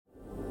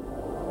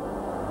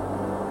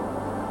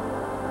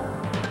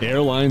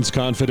Airlines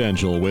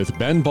Confidential with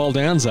Ben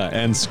Baldanza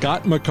and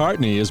Scott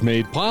McCartney is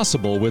made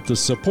possible with the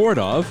support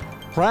of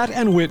Pratt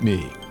 &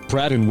 Whitney.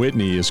 Pratt &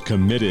 Whitney is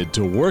committed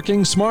to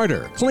working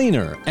smarter,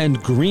 cleaner,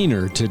 and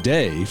greener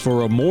today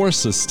for a more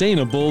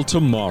sustainable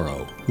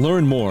tomorrow.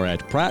 Learn more at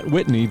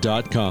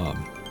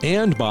prattwhitney.com.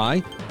 And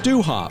by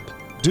DoHop.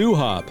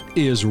 DoHop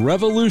is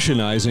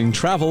revolutionizing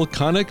travel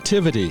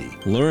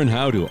connectivity. Learn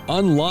how to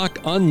unlock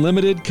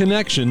unlimited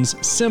connections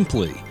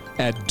simply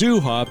at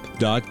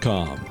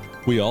dohop.com.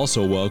 We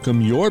also welcome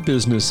your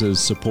business's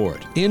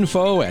support.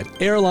 Info at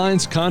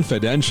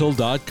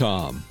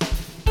airlinesconfidential.com.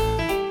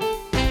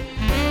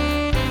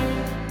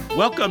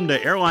 Welcome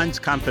to Airlines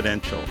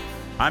Confidential.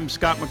 I'm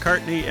Scott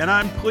McCartney, and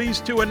I'm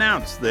pleased to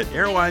announce that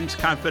Airlines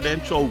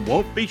Confidential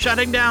won't be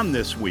shutting down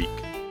this week.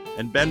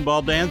 And Ben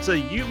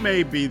Baldanza, you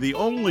may be the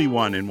only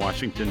one in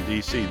Washington,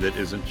 D.C. that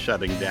isn't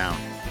shutting down.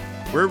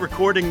 We're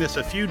recording this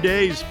a few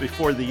days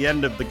before the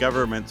end of the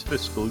government's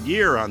fiscal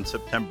year on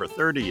September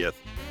 30th.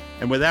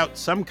 And without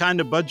some kind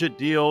of budget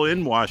deal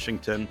in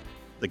Washington,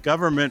 the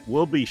government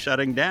will be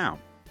shutting down.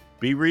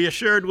 Be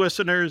reassured,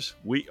 listeners,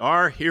 we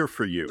are here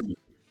for you.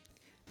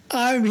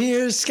 I'm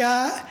here,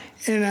 Scott,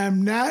 and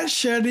I'm not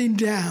shutting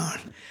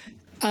down.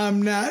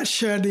 I'm not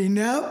shutting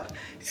up,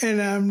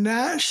 and I'm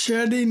not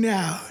shutting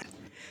out.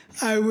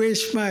 I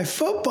wish my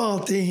football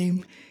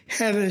team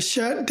had a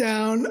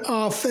shutdown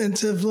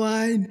offensive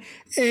line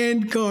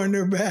and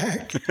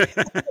cornerback.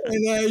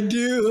 And I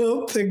do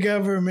hope the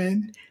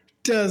government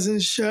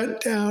doesn't shut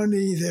down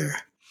either.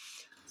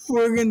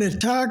 We're going to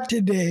talk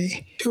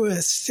today to a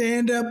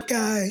stand-up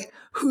guy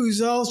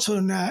who's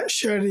also not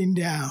shutting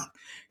down,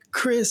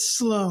 Chris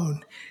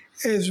Sloan.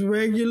 As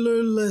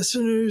regular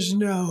listeners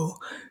know,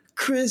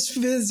 Chris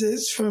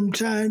visits from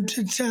time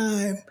to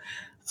time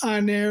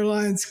on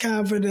Airlines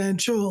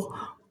Confidential,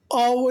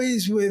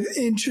 always with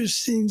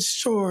interesting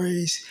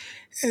stories,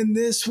 and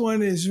this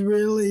one is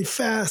really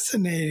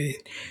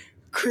fascinating.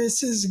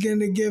 Chris is going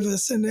to give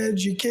us an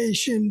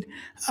education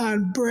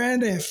on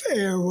Braniff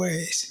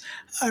Airways,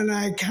 an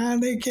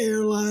iconic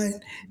airline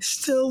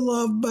still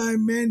loved by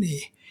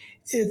many.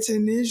 It's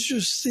an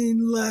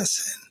interesting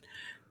lesson.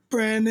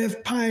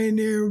 Braniff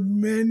pioneered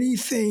many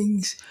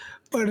things,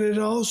 but it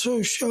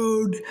also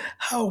showed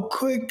how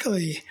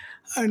quickly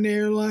an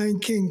airline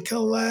can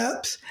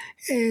collapse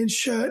and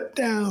shut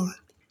down.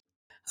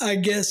 I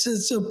guess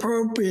it's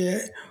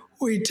appropriate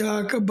we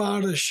talk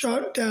about a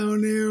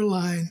shutdown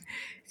airline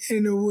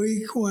in a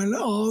week when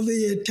all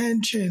the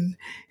attention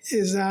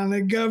is on a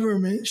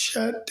government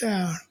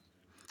shutdown.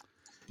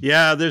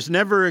 Yeah, there's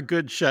never a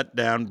good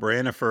shutdown,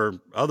 Braniff or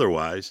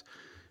otherwise.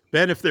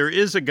 Ben, if there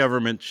is a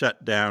government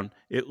shutdown,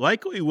 it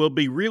likely will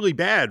be really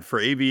bad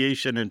for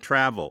aviation and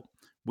travel.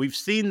 We've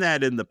seen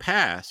that in the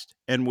past,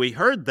 and we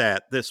heard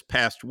that this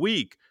past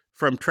week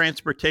from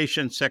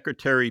Transportation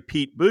Secretary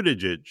Pete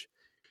Buttigieg.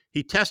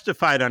 He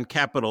testified on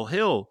Capitol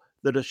Hill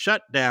that a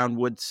shutdown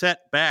would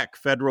set back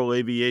Federal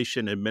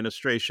Aviation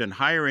Administration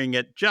hiring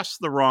at just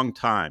the wrong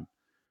time.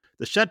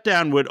 The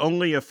shutdown would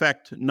only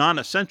affect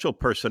non-essential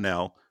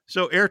personnel,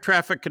 so air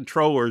traffic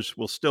controllers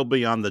will still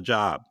be on the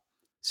job.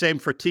 Same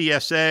for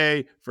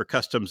TSA, for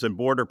Customs and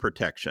Border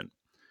Protection.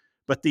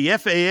 But the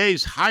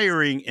FAA's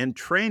hiring and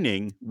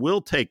training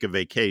will take a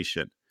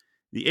vacation.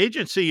 The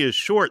agency is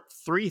short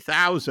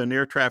 3,000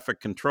 air traffic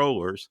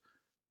controllers.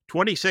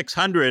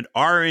 2,600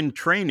 are in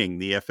training,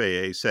 the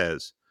FAA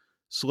says.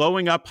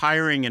 Slowing up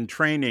hiring and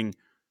training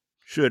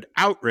should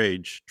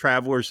outrage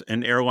travelers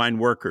and airline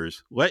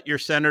workers. Let your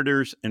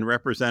senators and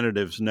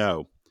representatives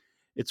know.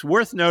 It's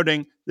worth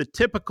noting that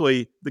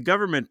typically the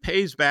government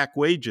pays back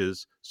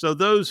wages, so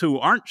those who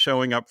aren't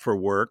showing up for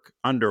work,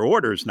 under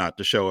orders not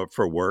to show up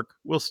for work,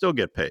 will still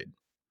get paid.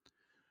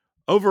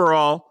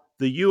 Overall,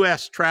 the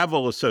U.S.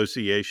 Travel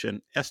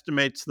Association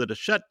estimates that a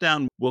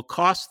shutdown will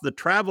cost the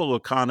travel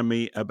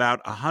economy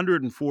about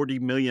 $140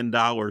 million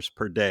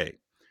per day.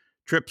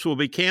 Trips will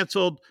be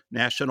canceled,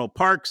 national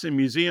parks and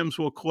museums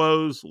will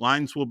close,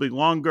 lines will be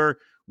longer,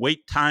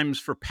 wait times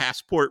for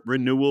passport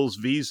renewals,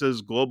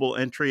 visas, global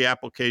entry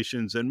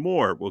applications, and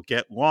more will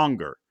get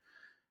longer.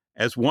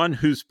 As one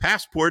whose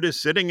passport is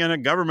sitting in a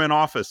government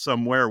office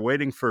somewhere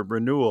waiting for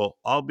renewal,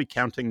 I'll be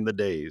counting the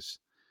days.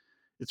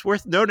 It's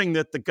worth noting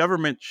that the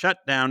government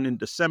shutdown in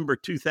December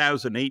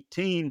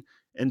 2018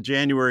 and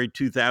January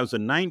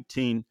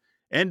 2019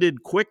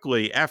 ended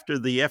quickly after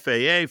the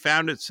FAA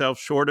found itself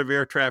short of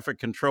air traffic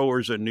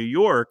controllers in New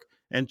York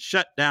and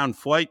shut down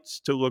flights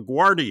to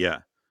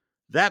LaGuardia.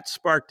 That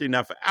sparked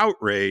enough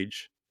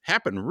outrage,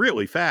 happened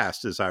really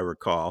fast as I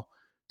recall,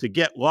 to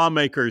get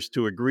lawmakers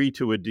to agree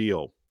to a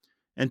deal.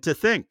 And to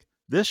think,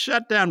 this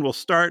shutdown will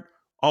start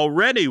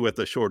already with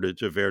a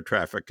shortage of air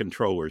traffic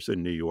controllers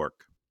in New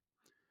York.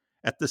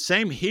 At the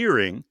same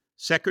hearing,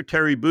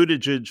 Secretary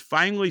Buttigieg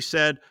finally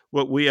said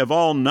what we have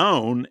all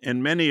known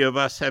and many of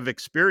us have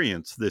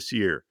experienced this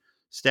year.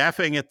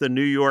 Staffing at the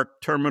New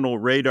York Terminal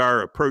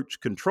Radar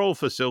Approach Control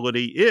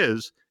Facility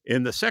is,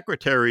 in the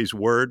Secretary's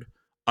word,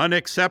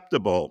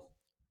 unacceptable.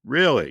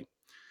 Really.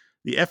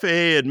 The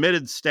FAA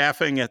admitted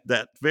staffing at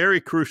that very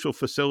crucial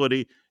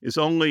facility is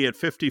only at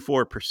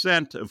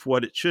 54% of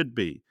what it should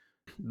be.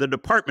 The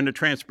Department of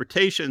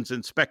Transportation's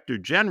Inspector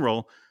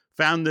General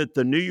found that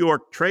the New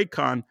York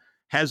TRACON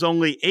has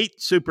only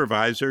 8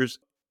 supervisors.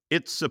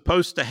 It's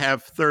supposed to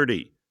have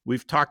 30.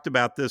 We've talked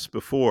about this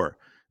before.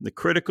 The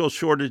critical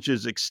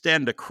shortages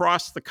extend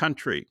across the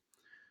country.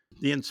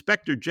 The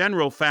Inspector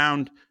General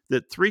found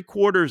that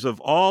 3/4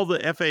 of all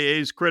the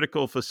FAA's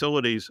critical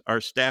facilities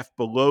are staffed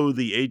below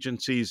the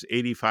agency's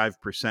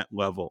 85%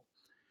 level.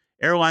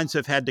 Airlines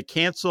have had to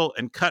cancel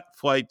and cut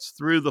flights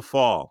through the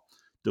fall.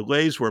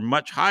 Delays were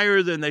much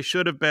higher than they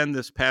should have been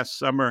this past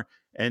summer.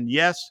 And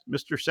yes,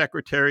 Mr.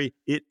 Secretary,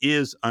 it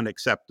is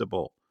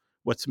unacceptable.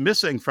 What's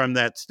missing from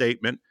that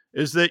statement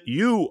is that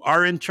you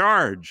are in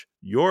charge.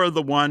 You're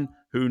the one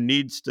who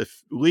needs to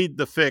lead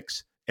the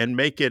fix and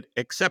make it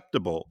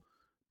acceptable.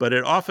 But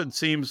it often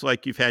seems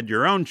like you've had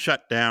your own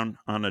shutdown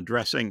on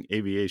addressing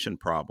aviation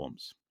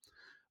problems.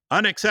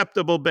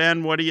 Unacceptable,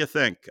 Ben. What do you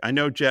think? I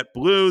know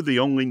JetBlue, the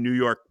only New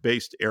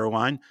York-based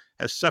airline,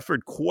 has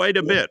suffered quite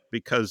a bit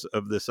because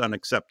of this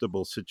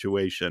unacceptable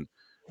situation.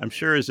 I'm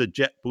sure as a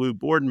JetBlue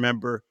board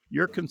member,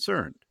 you're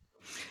concerned.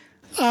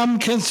 I'm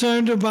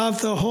concerned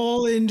about the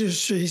whole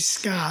industry,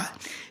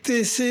 Scott.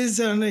 This is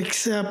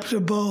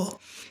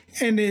unacceptable.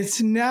 And it's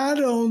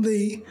not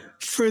only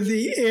for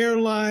the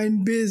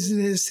airline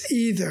business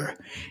either.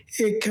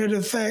 It could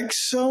affect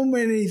so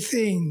many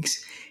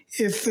things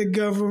if the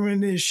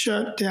government is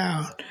shut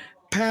down.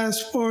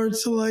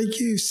 Passports, like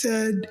you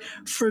said,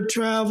 for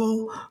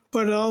travel,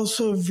 but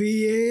also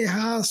VA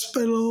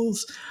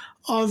hospitals,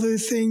 other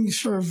things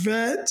for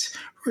vets,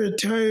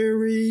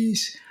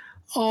 retirees,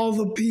 all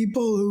the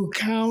people who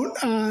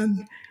count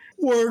on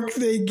work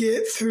they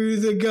get through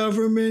the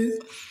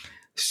government.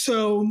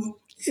 So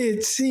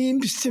it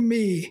seems to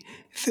me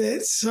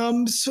that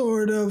some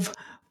sort of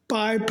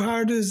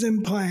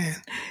bipartisan plan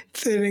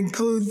that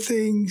include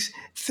things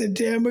the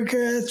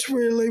Democrats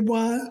really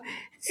want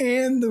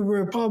and the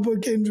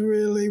Republicans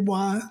really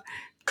want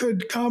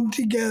could come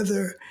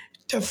together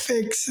to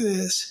fix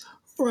this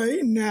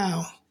right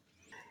now.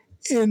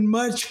 In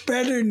much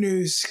better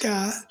news,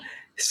 Scott,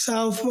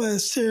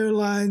 Southwest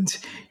Airlines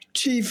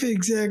Chief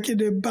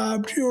Executive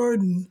Bob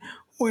Jordan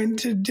went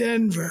to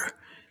Denver,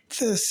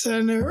 the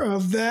center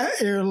of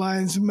that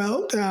airline's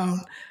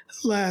meltdown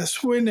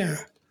last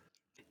winter,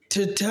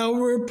 to tell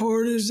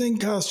reporters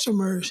and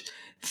customers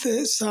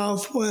that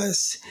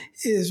Southwest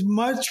is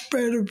much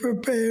better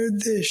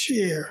prepared this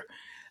year.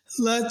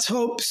 Let's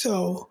hope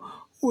so.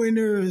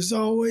 Winter is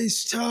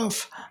always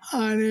tough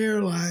on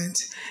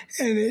airlines,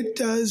 and it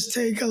does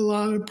take a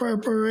lot of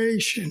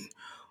preparation.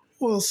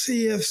 We'll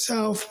see if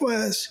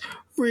Southwest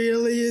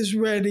really is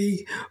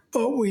ready,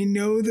 but we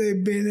know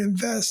they've been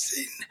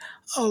investing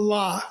a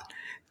lot.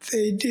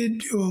 They did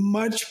do a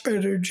much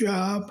better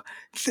job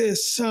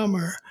this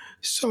summer,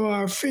 so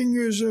our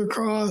fingers are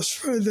crossed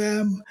for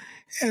them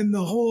and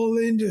the whole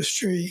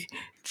industry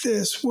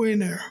this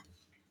winter.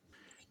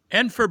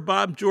 And for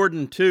Bob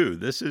Jordan, too.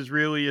 This is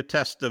really a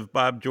test of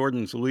Bob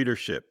Jordan's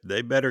leadership.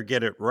 They better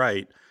get it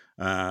right,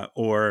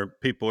 or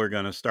people are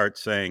going to start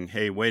saying,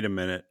 hey, wait a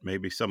minute,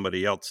 maybe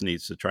somebody else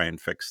needs to try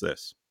and fix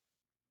this.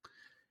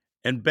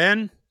 And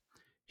Ben,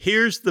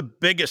 here's the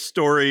biggest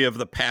story of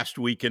the past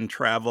week in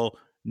travel.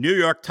 New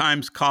York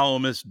Times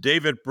columnist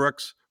David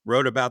Brooks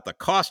wrote about the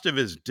cost of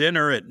his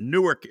dinner at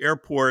Newark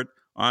Airport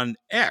on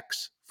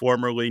X,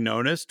 formerly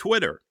known as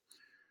Twitter.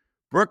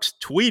 Brooks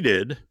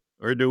tweeted,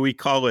 or do we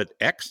call it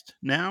X'd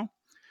now?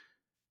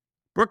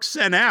 Brooks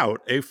sent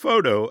out a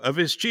photo of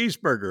his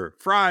cheeseburger,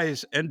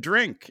 fries, and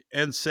drink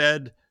and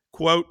said,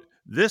 quote,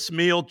 "This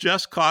meal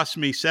just cost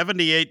me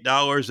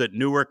 $78 at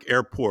Newark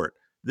Airport.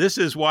 This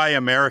is why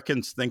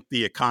Americans think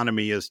the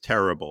economy is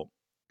terrible."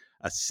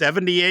 A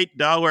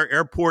 $78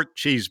 airport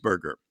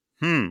cheeseburger.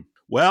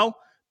 Well,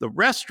 the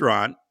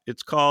restaurant,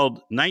 it's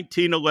called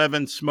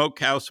 1911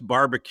 Smokehouse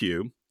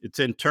Barbecue. It's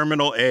in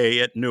Terminal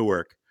A at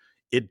Newark.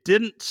 It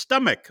didn't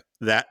stomach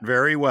that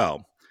very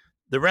well.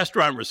 The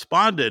restaurant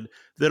responded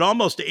that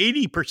almost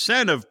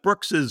 80% of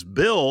Brooks's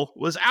bill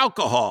was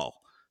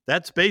alcohol.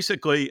 That's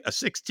basically a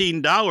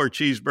 $16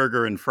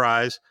 cheeseburger and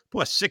fries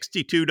plus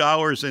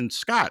 $62 in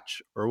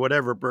scotch or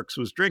whatever Brooks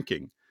was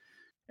drinking.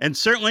 And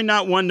certainly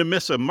not one to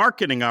miss a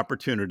marketing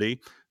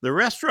opportunity. The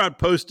restaurant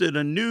posted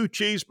a new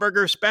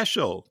cheeseburger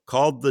special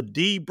called the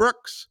D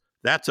Brooks.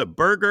 That's a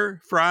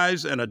burger,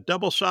 fries, and a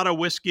double shot of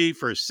whiskey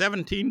for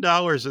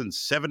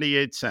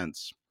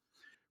 $17.78.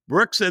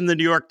 Brooks and the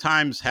New York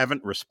Times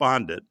haven't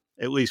responded,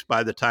 at least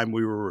by the time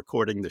we were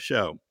recording the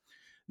show.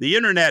 The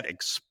internet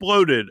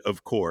exploded,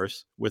 of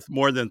course, with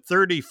more than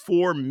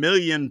 34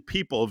 million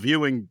people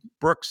viewing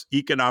Brooks'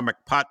 economic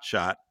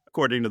potshot,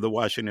 according to the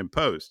Washington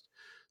Post.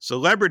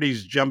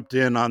 Celebrities jumped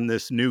in on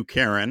this new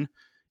Karen.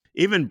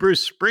 Even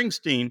Bruce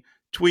Springsteen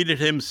tweeted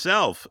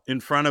himself in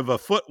front of a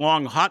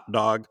foot-long hot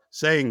dog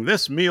saying,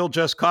 "This meal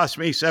just cost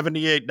me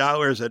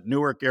 $78 at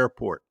Newark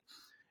Airport."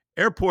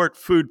 Airport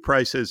food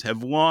prices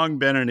have long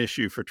been an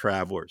issue for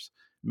travelers.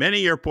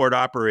 Many airport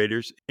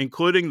operators,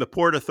 including the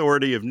Port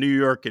Authority of New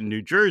York and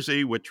New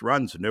Jersey, which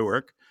runs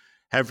Newark,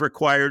 have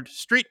required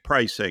street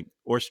pricing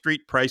or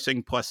street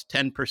pricing plus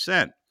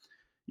 10%.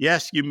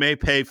 Yes, you may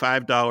pay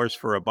 $5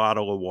 for a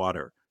bottle of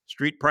water.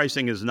 Street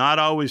pricing is not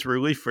always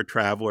relief for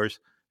travelers.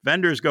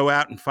 Vendors go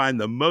out and find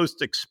the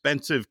most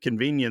expensive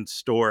convenience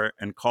store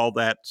and call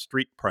that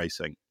street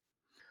pricing.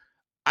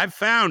 I've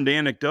found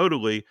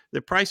anecdotally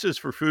that prices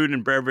for food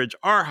and beverage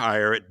are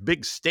higher at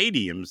big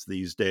stadiums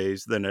these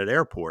days than at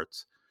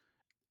airports.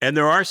 And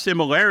there are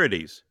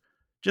similarities.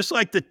 Just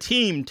like the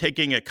team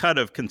taking a cut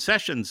of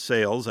concession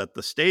sales at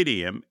the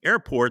stadium,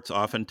 airports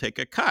often take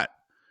a cut.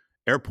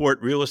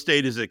 Airport real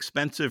estate is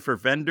expensive for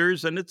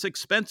vendors, and it's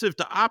expensive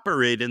to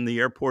operate in the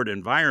airport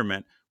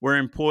environment where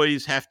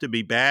employees have to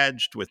be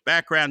badged with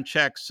background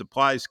checks,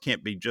 supplies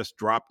can't be just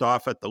dropped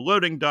off at the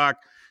loading dock,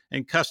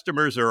 and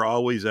customers are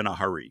always in a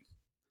hurry.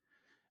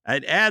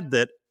 I'd add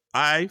that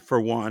I,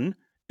 for one,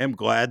 am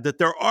glad that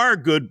there are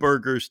good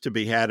burgers to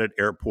be had at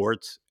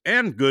airports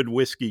and good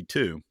whiskey,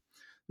 too.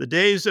 The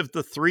days of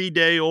the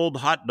 3-day-old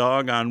hot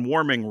dog on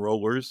warming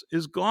rollers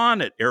is gone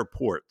at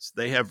airports.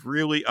 They have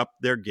really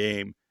upped their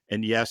game,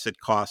 and yes, it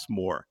costs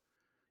more.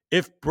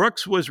 If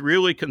Brooks was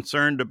really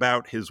concerned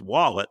about his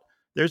wallet,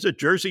 there's a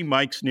Jersey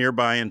Mike's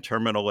nearby in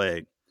Terminal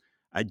A.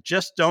 I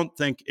just don't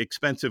think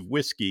expensive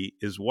whiskey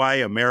is why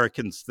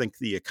Americans think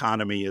the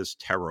economy is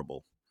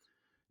terrible.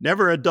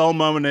 Never a dull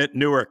moment at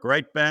Newark,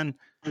 right, Ben?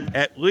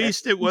 At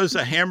least it was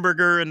a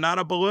hamburger and not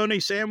a bologna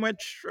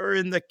sandwich, or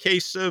in the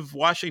case of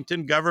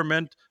Washington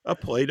government, a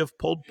plate of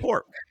pulled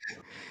pork.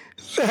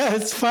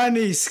 That's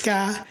funny,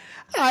 Scott.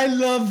 I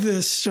love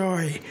this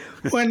story.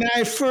 When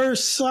I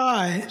first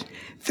saw it,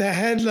 the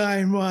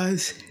headline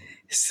was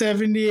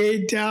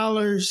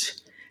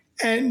 $78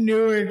 at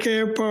Newark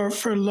Airport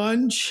for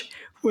lunch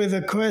with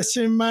a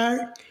question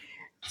mark.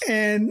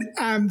 And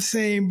I'm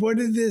saying, what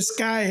did this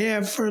guy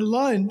have for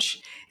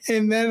lunch?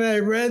 And then I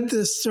read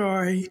the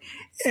story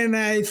and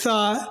I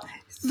thought,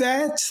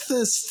 that's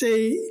the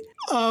state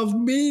of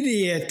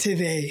media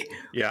today.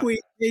 Yeah. We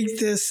take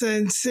the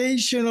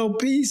sensational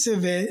piece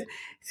of it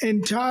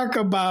and talk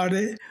about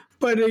it,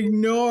 but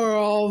ignore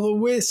all the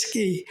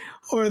whiskey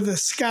or the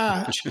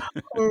scotch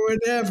or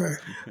whatever.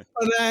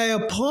 But I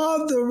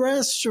applaud the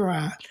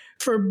restaurant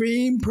for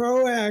being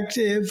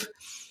proactive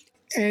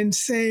and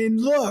saying,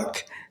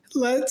 look,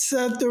 let's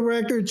set the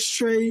record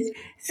straight,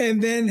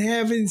 and then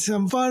having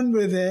some fun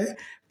with it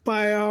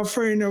by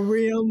offering a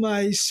real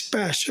nice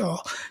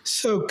special.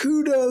 So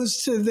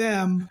kudos to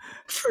them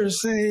for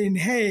saying,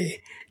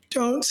 hey,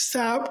 don't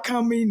stop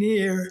coming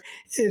here.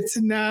 It's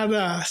not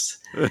us.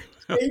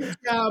 Great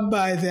job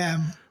by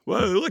them.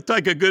 Well, it looked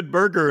like a good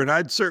burger, and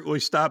I'd certainly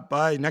stop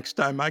by next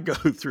time I go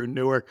through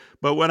Newark.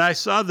 But when I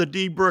saw the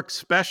D. Brooks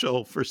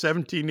special for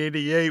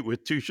 $17.88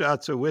 with 2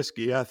 shots of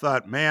whiskey, I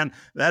thought, man,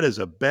 that is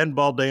a Ben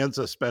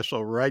Baldanza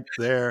special right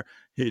there.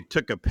 He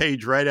took a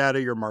page right out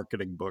of your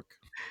marketing book.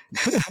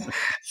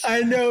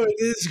 I know it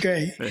is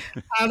great.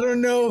 I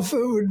don't know if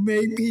it would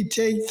make me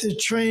take the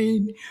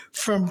train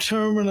from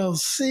Terminal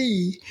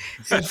C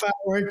if I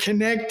were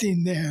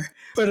connecting there.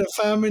 But if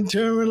I'm in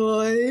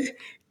Terminal A,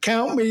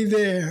 count me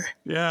there.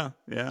 Yeah.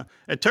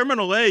 And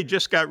Terminal A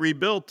just got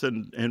rebuilt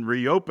and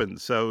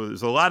reopened. So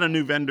there's a lot of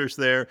new vendors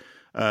there.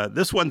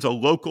 This one's a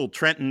local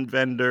Trenton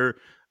vendor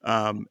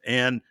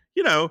and,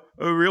 a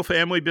real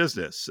family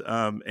business.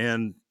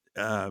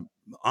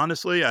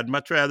 Honestly, I'd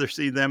much rather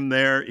see them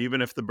there,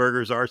 even if the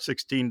burgers are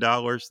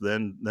 $16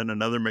 than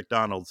another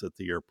McDonald's at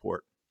the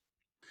airport.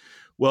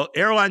 Well,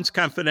 Airlines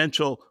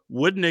Confidential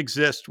wouldn't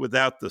exist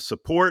without the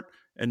support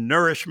and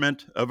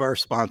nourishment of our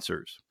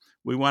sponsors.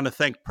 We want to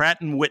thank Pratt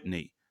 &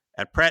 Whitney.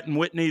 At Pratt &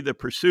 Whitney, the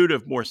pursuit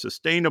of more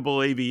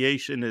sustainable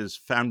aviation is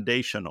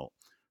foundational.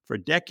 For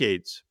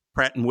decades,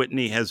 Pratt &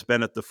 Whitney has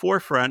been at the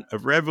forefront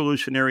of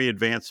revolutionary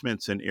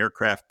advancements in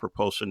aircraft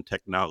propulsion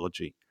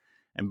technology.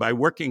 And by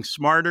working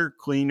smarter,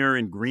 cleaner,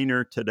 and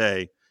greener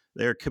today,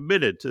 they are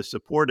committed to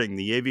supporting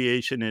the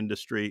aviation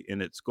industry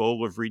in its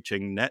goal of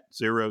reaching net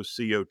zero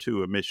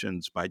CO2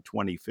 emissions by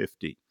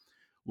 2050.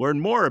 Learn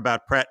more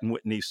about Pratt &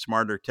 Whitney's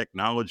smarter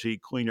technology,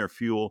 cleaner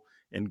fuel,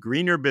 and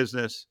greener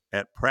business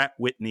at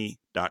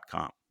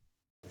prattwhitney.com.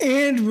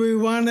 And we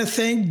want to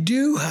thank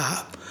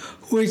DoHop,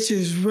 which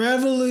is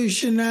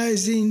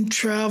revolutionizing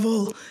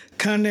travel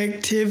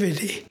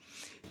connectivity.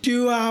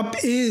 DoHop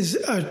is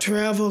a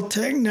travel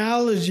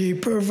technology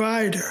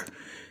provider,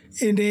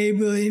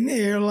 enabling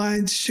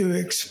airlines to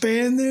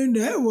expand their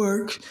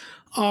networks,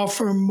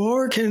 offer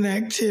more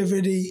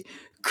connectivity,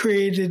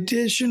 create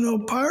additional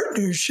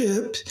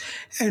partnerships,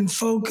 and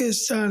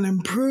focus on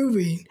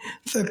improving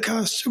the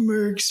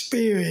customer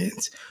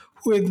experience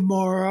with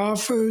more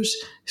offers,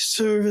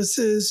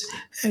 services,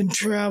 and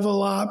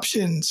travel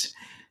options.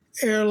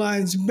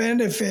 Airlines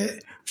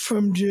benefit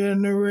from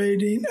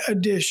generating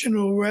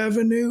additional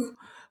revenue,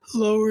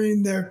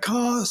 lowering their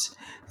costs,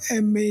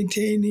 and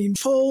maintaining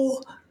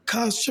full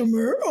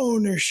customer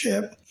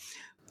ownership.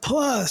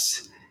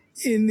 Plus,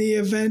 in the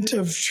event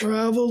of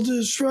travel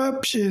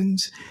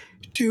disruptions,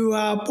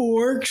 DoHop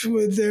works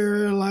with their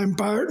airline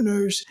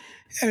partners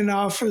and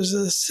offers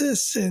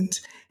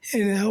assistance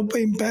in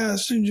helping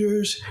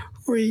passengers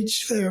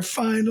reach their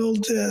final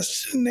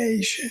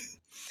destination.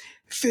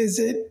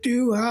 Visit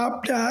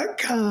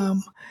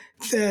dohop.com.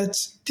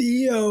 That's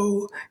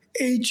DOHOP.com.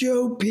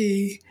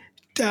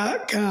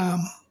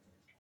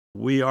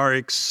 We are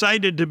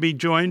excited to be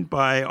joined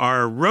by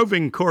our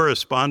roving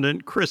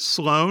correspondent, Chris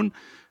Sloan.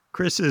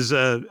 Chris is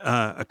an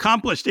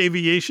accomplished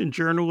aviation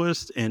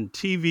journalist and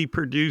TV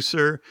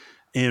producer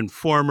and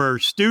former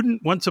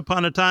student, once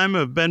upon a time,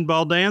 of Ben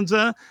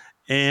Baldanza,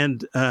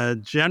 and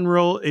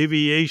general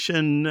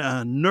aviation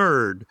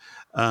nerd.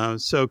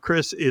 So,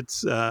 Chris,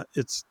 it's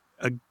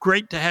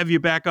great to have you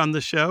back on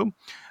the show.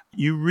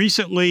 You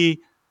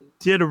recently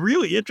did a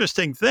really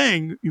interesting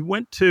thing. You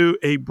went to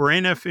a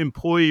Braniff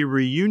employee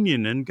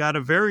reunion and got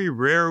a very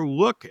rare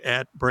look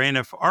at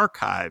Braniff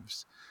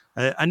archives.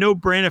 I know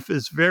Braniff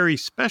is very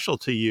special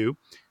to you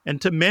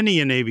and to many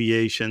in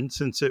aviation,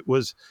 since it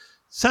was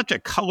such a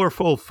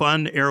colorful,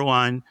 fun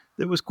airline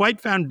that was quite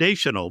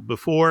foundational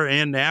before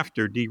and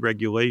after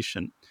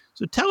deregulation.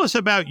 So tell us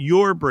about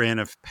your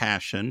Braniff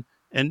passion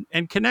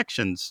and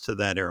connections to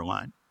that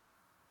airline.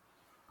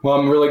 Well,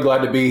 I'm really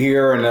glad to be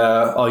here, and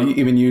I'll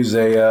even use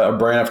a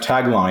Braniff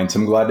tagline. So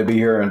I'm glad to be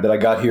here and that I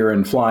got here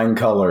in flying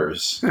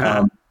colors.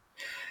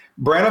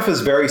 Braniff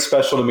is very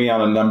special to me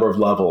on a number of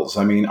levels.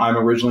 I mean, I'm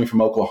originally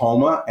from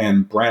Oklahoma,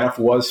 and Braniff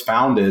was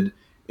founded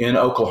in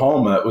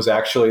Oklahoma. It was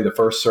actually, the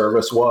first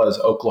service was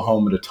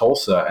Oklahoma to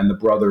Tulsa, and the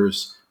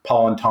brothers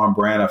Paul and Tom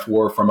Braniff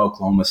were from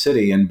Oklahoma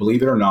City. And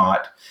believe it or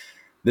not,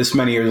 this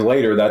many years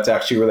later, that's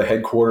actually where the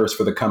headquarters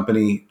for the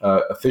company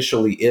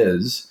officially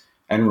is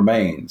and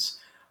remains.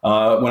 When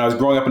I was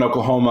growing up in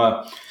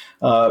Oklahoma,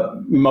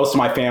 most of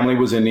my family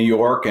was in New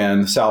York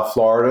and South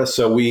Florida.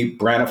 So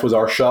Braniff was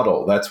our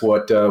shuttle. That's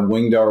what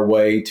winged our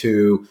way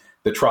to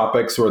the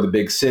tropics or the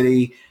big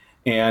city.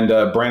 And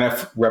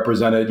Braniff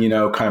represented,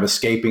 kind of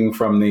escaping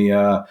from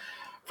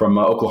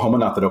Oklahoma.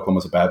 Not that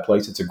Oklahoma's a bad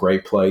place; it's a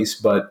great place.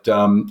 But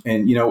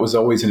it was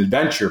always an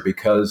adventure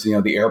because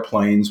the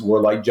airplanes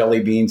were like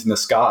jelly beans in the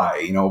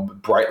sky.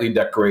 Brightly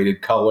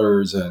decorated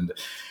colors and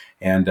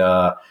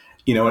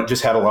it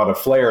just had a lot of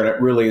flair, and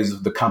it really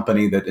is the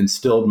company that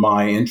instilled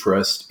my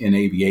interest in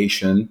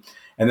aviation.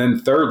 And then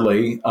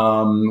thirdly,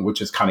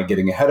 which is kind of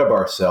getting ahead of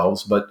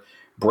ourselves, but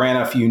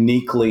Braniff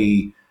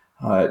uniquely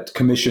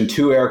commissioned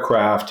 2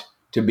 aircraft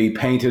to be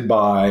painted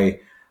by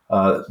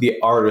the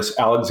artist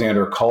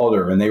Alexander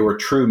Calder, and they were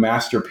true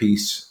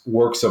masterpiece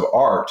works of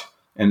art.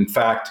 In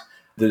fact,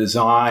 the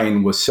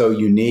design was so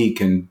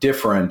unique and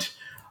different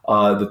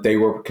that they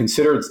were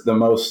considered the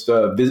most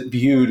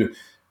viewed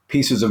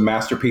pieces of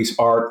masterpiece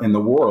art in the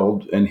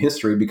world and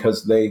history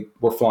because they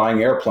were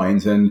flying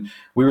airplanes. And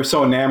we were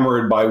so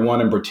enamored by one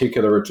in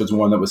particular, which was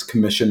one that was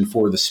commissioned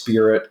for the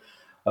spirit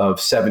of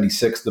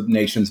 76, the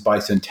nation's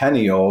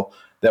bicentennial,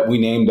 that we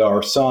named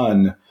our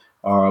son,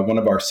 one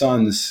of our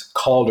sons,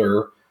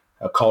 Calder.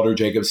 Calder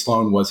Jacob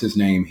Sloan was his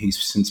name. He's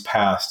since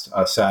passed,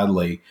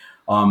 sadly.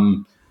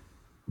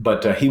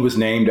 But he was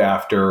named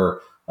after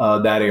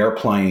that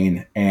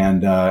airplane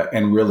and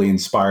really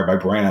inspired by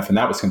Braniff. And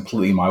that was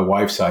completely my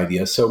wife's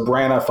idea. So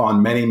Braniff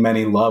on many,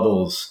 many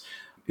levels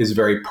is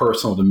very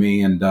personal to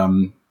me, and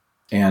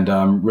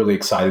I'm really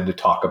excited to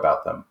talk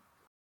about them.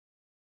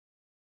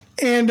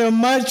 And a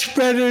much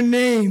better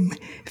name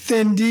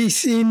than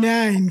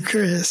DC-9,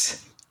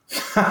 Chris.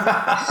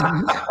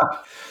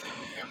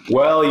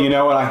 Well,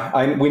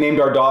 we named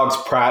our dogs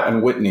Pratt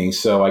and Whitney,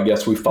 so I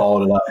guess we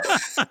followed it up.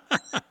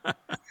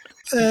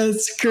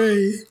 That's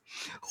great.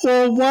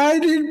 Well, why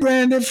did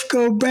Braniff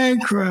go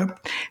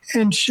bankrupt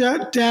and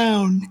shut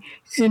down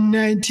in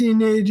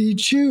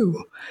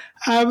 1982?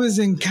 I was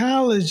in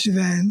college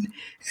then,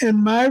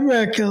 and my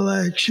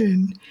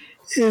recollection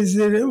is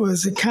that it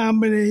was a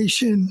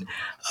combination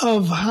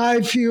of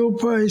high fuel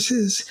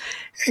prices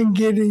and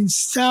getting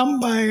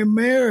stumped by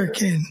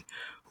American,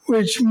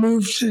 which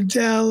moved to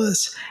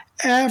Dallas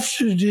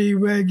after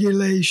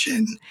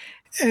deregulation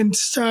and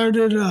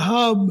started a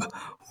hub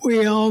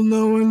we all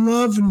know and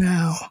love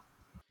now.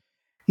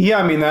 Yeah,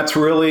 I mean, that's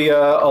really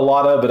a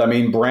lot of it. I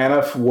mean,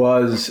 Braniff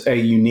was a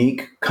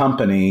unique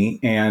company,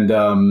 and,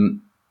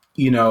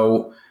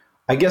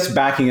 I guess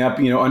backing up,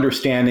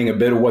 understanding a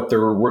bit of what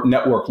their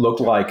network looked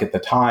like at the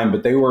time,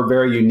 but they were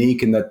very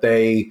unique in that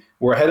they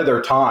were ahead of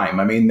their time.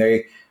 I mean,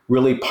 they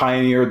really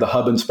pioneered the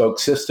hub and spoke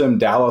system.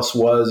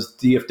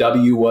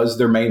 DFW was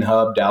their main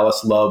hub.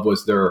 Dallas Love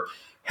was their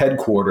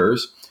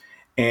headquarters.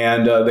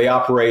 And they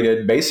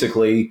operated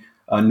basically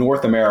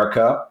North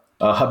America,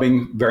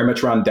 hubbing very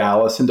much around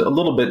Dallas and a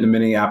little bit in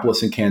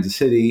Minneapolis and Kansas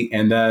City.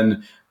 And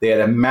then they had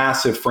a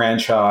massive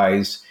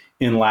franchise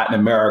in Latin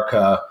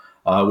America,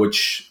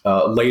 which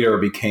later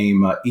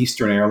became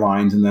Eastern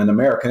Airlines and then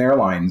American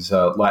Airlines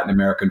Latin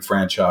American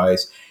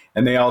franchise.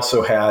 And they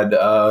also had,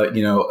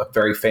 a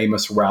very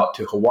famous route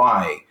to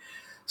Hawaii.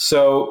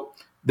 So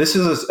this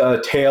is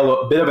a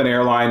bit of an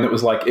airline that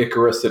was like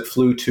Icarus that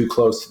flew too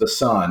close to the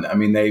sun. I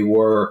mean, they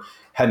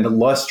had an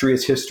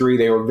illustrious history.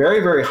 They were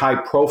very, very high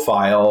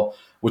profile,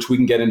 which we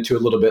can get into a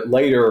little bit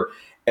later,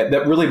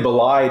 that really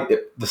belied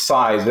the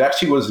size. It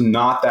actually was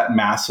not that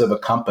massive a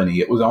company.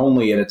 It was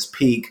only at its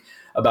peak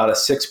about a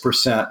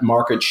 6%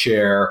 market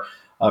share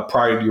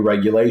prior to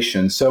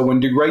deregulation. So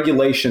when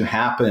deregulation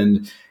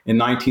happened in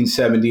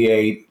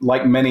 1978,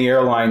 like many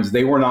airlines,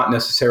 they were not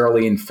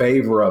necessarily in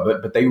favor of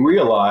it, but they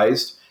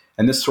realized,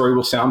 and this story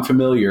will sound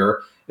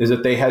familiar, is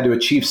that they had to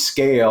achieve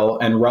scale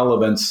and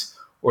relevance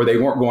or they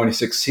weren't going to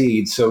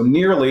succeed. So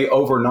nearly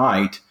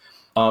overnight,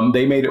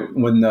 they made it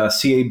when the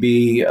CAB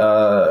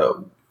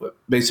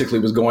basically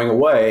was going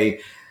away.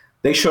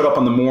 They showed up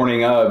on the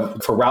morning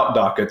of for route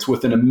dockets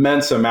with an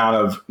immense amount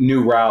of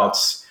new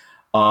routes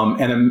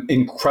and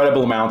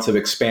incredible amounts of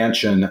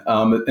expansion.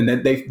 And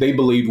that they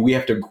believed we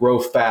have to grow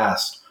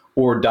fast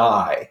or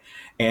die.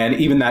 And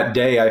even that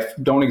day, I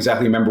don't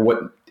exactly remember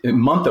what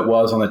month it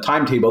was on the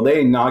timetable, they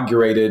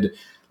inaugurated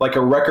like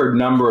a record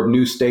number of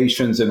new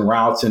stations and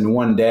routes in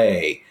one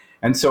day.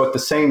 And so at the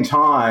same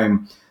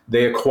time,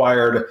 they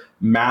acquired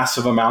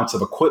massive amounts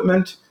of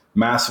equipment,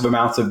 massive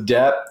amounts of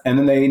debt. And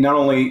then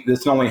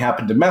this not only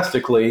happened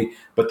domestically,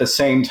 but at the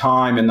same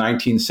time in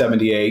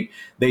 1978,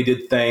 they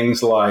did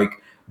things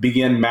like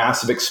begin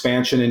massive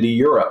expansion into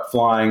Europe,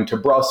 flying to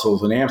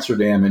Brussels and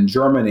Amsterdam and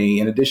Germany,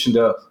 in addition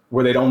to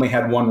where they'd only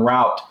had one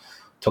route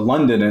to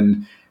London.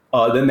 And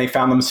then they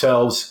found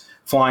themselves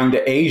flying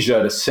to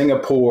Asia, to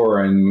Singapore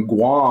and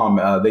Guam.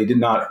 They did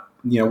not,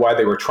 while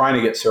they were trying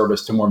to get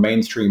service to more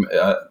mainstream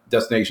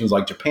destinations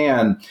like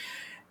Japan.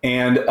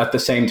 And at the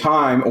same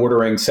time,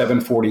 ordering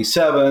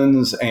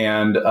 747s.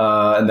 And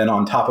then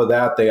on top of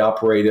that, they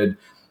operated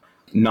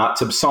not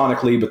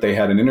subsonically, but they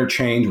had an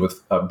interchange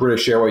with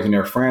British Airways and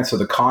Air France, so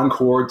the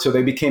Concorde. So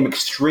they became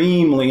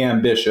extremely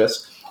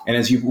ambitious. And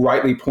as you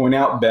rightly point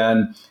out,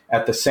 Ben,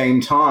 at the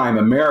same time,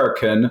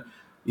 American,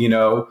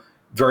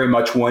 very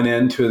much went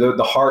into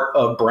the heart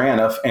of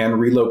Braniff and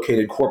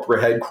relocated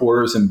corporate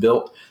headquarters and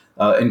built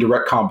in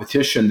direct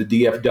competition the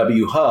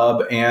DFW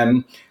hub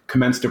and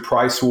commenced a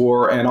price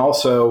war. And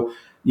also,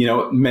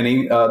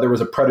 there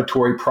was a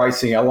predatory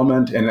pricing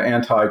element and an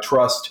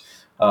antitrust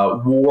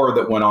war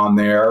that went on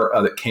there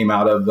that came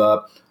out of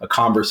a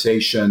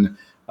conversation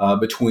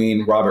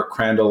between Robert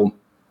Crandall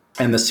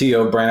and the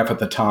CEO of Braniff at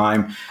the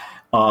time.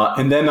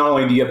 And then not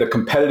only do you have the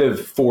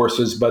competitive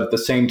forces, but at the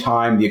same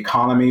time, the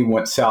economy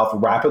went south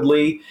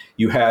rapidly.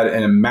 You had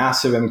a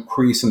massive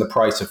increase in the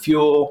price of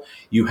fuel.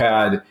 You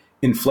had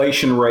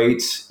inflation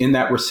rates in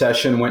that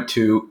recession went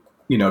to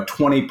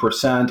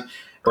 20%.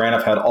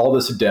 Braniff had all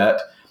this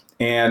debt.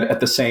 And at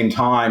the same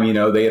time,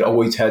 they had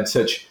always had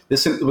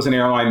this was an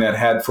airline that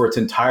had for its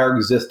entire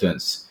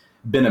existence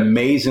been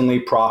amazingly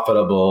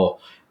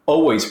profitable,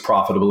 always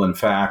profitable, in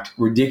fact,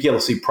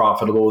 ridiculously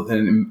profitable with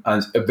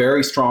a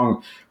very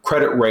strong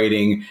credit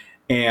rating.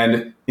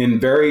 And in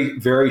very,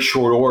 very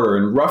short order,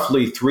 in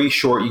roughly 3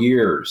 short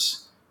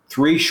years,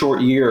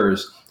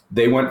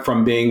 they went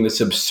from being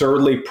this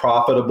absurdly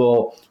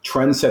profitable,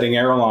 trend-setting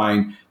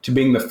airline to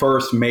being the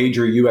first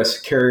major U.S.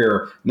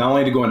 carrier, not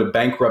only to go into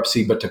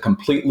bankruptcy, but to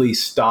completely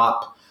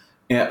stop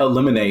and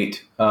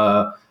eliminate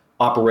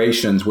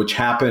operations, which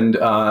happened,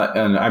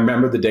 and I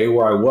remember the day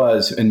where I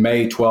was, in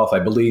May 12th, I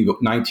believe,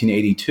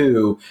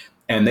 1982,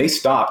 and they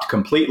stopped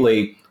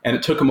completely, and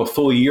it took them a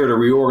full year to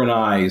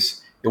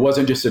reorganize. It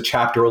wasn't just a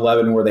Chapter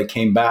 11 where they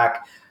came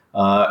back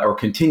or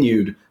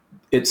continued.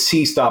 It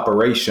ceased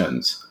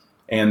operations.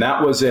 And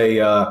that was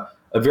a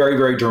very,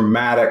 very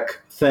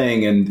dramatic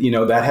thing. And,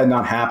 that had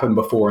not happened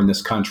before in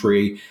this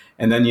country.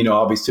 And then,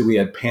 obviously we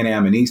had Pan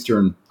Am and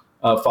Eastern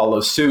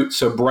follow suit.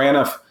 So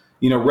Braniff,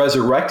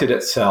 resurrected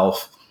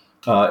itself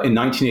in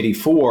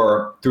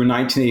 1984 through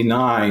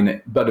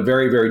 1989, but a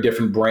very, very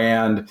different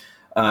brand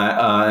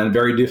and a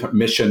very different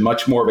mission,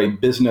 much more of a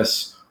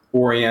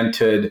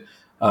business-oriented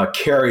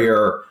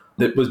carrier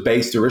that was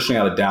based originally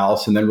out of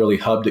Dallas and then really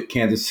hubbed at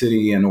Kansas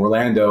City and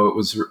Orlando. It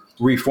was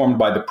reformed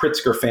by the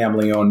Pritzker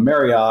family-owned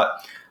Marriott.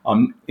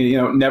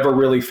 Never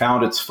really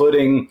found its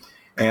footing.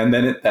 And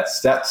then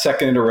that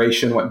second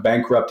iteration went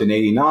bankrupt in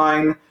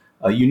 89.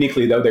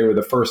 Uniquely, though, they were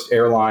the first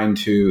airline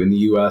in the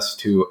U.S.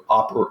 to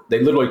operate. They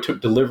literally took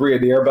delivery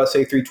of the Airbus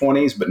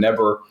A320s, but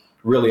never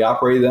really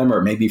operated them,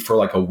 or maybe for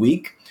like a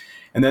week.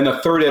 And then the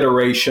third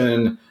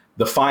iteration,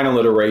 the final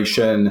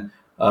iteration,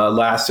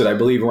 lasted, I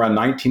believe, around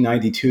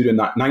 1992 to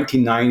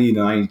 1990 to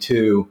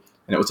 92,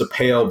 and it was a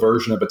pale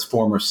version of its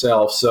former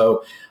self.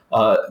 So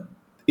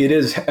it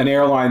is an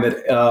airline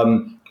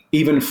that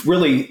even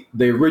really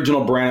the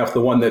original Braniff,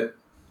 the one that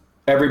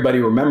everybody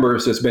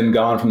remembers, has been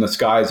gone from the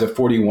skies of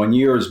 41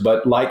 years.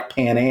 But like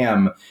Pan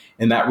Am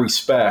in that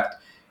respect,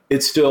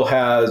 it still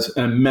has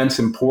an immense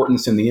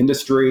importance in the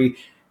industry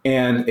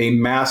and a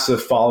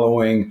massive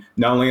following,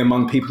 not only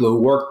among people who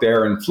work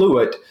there and flew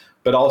it,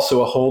 but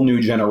also a whole new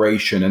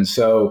generation. And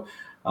so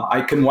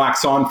I can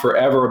wax on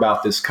forever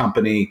about this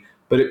company,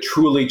 but it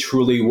truly,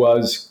 truly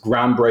was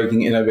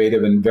groundbreaking,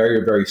 innovative, and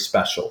very, very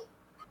special.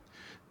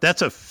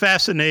 That's a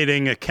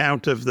fascinating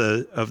account of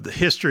the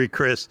history,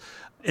 Chris.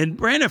 And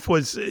Braniff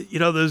was,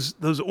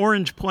 those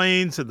orange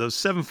planes and those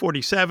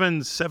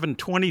 747s,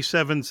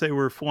 727s they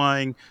were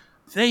flying.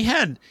 They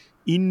had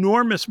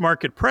enormous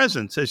market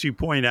presence, as you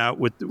point out,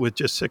 with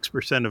just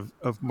 6%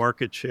 of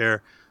market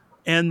share.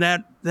 And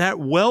that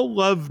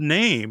well-loved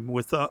name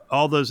with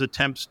all those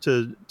attempts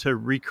to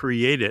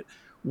recreate it.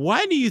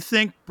 Why do you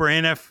think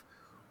Braniff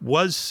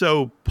was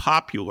so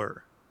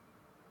popular?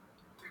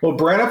 Well,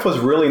 Braniff was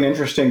really an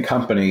interesting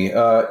company.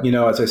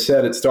 As I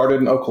said, it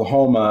started in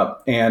Oklahoma,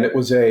 and it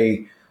was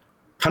a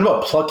kind of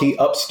a plucky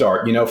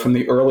upstart, from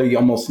the early,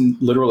 almost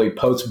literally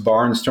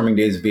post-barnstorming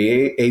days of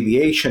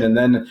aviation. And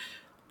then,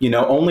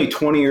 only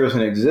 20 years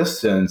in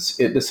existence,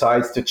 it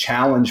decides to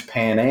challenge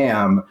Pan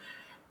Am,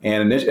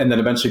 and then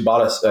eventually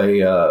bought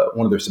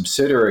one of their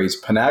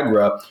subsidiaries,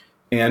 Panagra,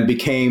 and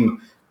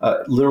became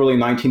literally in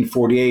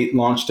 1948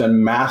 launched a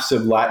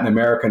massive Latin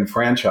American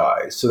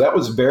franchise. So that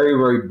was very,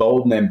 very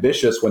bold and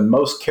ambitious when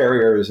most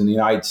carriers in the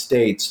United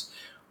States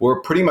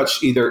were pretty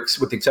much, either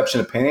with the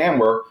exception of Pan Am,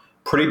 were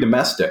pretty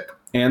domestic.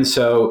 And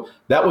so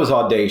that was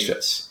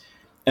audacious.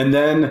 And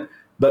then,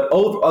 but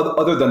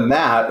other than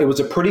that, it was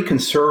a pretty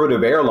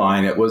conservative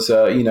airline. It was,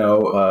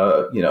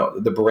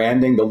 the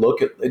branding, the look,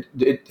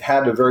 it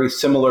had a very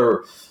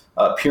similar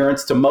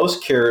appearance to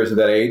most carriers of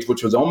that age,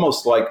 which was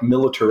almost like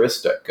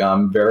militaristic,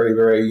 very,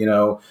 very,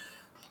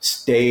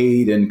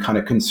 staid and kind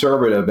of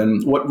conservative.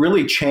 And what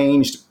really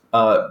changed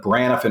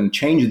Braniff and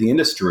changed the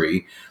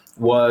industry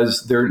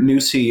was their new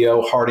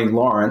CEO, Harding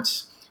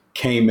Lawrence,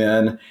 came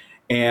in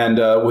and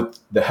with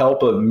the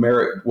help of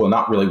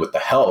not really with the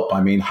help,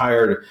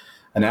 hired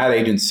an ad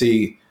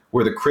agency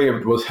where the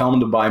creative was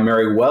helmed by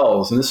Mary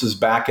Wells. And this was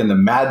back in the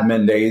Mad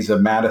Men days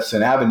of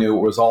Madison Avenue.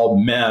 It was all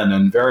men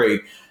and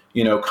very,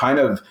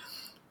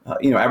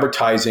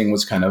 advertising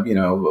was kind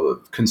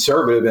of,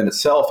 conservative in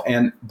itself.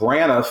 And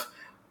Braniff,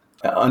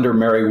 under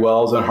Mary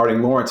Wells and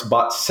Harding Lawrence,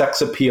 brought sex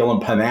appeal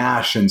and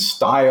panache and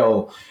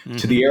style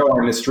to the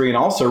airline industry, and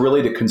also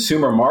really to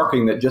consumer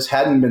marketing that just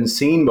hadn't been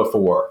seen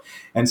before.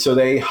 And so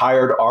they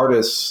hired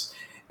artists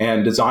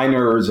and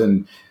designers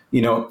and,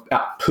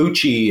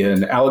 Pucci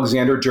and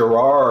Alexander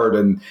Gerard,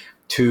 and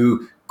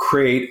to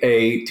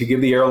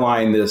give the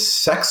airline this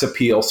sex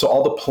appeal. So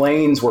all the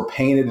planes were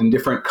painted in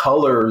different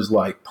colors,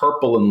 like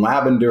purple and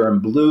lavender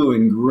and blue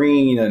and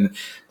green. And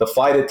the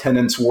flight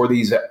attendants wore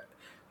these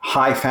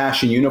high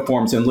fashion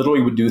uniforms and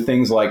literally would do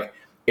things like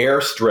air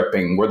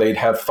stripping, where they'd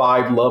have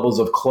 5 levels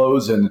of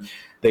clothes and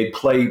they'd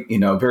play,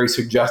 very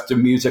suggestive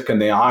music in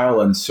the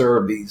aisle and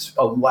serve these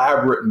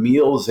elaborate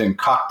meals and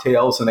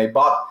cocktails. And they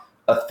brought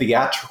a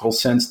theatrical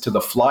sense to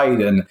the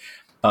flight. And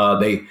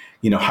they,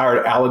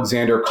 hired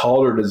Alexander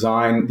Calder to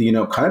design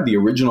kind of the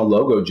original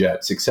logo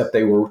jets, except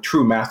they were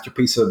true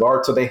masterpieces of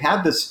art. So they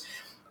had this,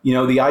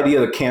 the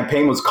idea of the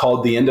campaign was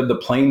called The End of the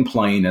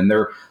Plane, and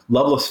their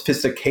level of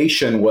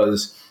sophistication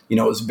was, it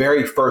was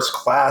very first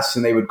class,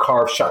 and they would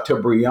carve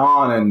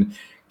Chateaubriand and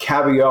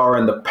caviar,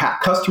 and the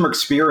customer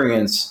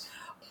experience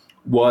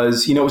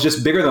was, it was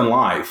just bigger than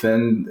life.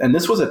 And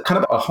this was a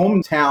kind of a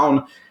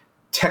hometown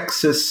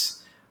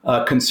Texas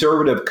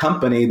conservative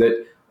company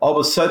that all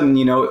of a sudden,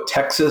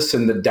 Texas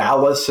and the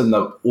Dallas and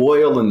the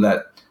oil and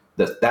that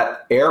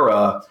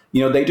era,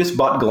 they just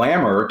brought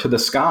glamour to the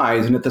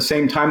skies. And at the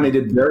same time, they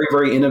did very,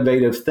 very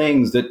innovative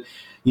things that,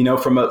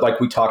 like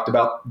we talked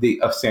about,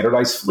 a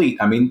standardized fleet.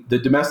 The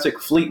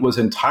domestic fleet was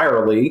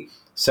entirely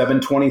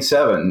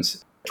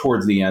 727s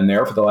towards the end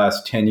there for the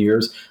last 10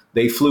 years.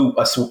 They flew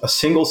a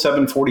single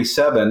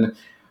 747,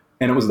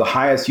 and it was the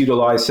highest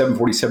utilized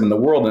 747 in the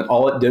world. And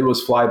all it did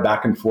was fly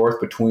back and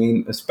forth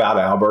between Fat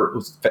Albert.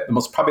 It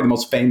was probably the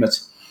most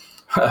famous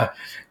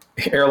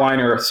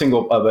airliner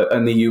single of it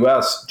in the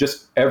U.S.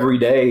 just every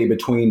day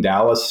between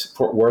Dallas,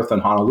 Fort Worth,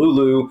 and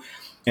Honolulu.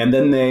 And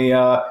then they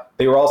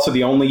were also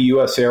the only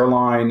U.S.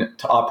 airline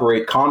to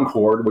operate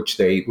Concorde, which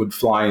they would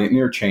fly in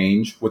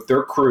interchange with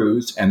their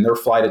crews and their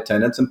flight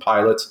attendants and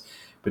pilots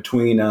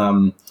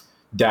between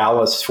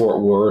Dallas, Fort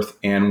Worth,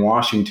 and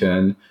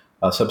Washington,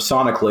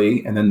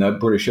 subsonically, and then the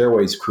British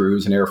Airways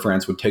crews and Air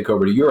France would take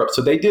over to Europe.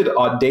 So they did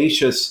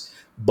audacious,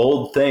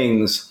 bold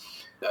things.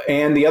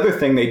 And the other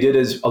thing they did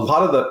is a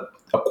lot of the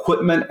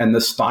equipment and the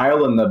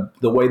style and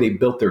the way they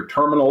built their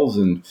terminals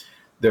and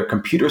their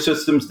computer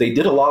systems, they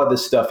did a lot of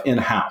this stuff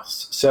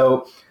in-house.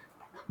 So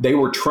they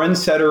were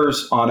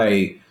trendsetters on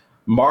a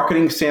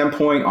marketing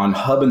standpoint, on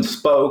hub and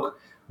spoke,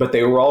 but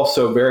they were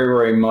also very,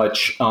 very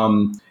much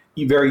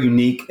very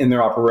unique in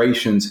their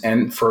operations,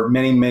 and for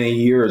many, many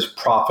years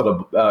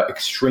profitable,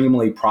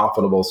 extremely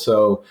profitable.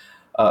 So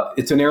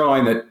it's an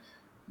airline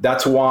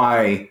that's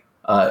why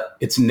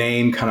its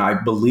name kind of,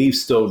 I believe,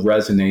 still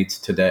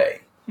resonates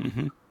today.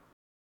 Mm-hmm.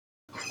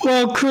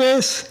 Well,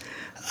 Chris,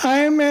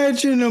 I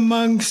imagine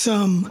among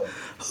some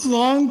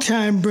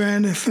longtime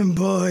Braniff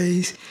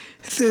employees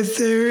that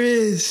there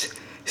is,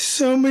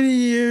 so many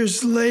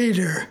years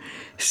later,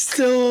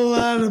 still a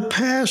lot of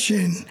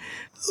passion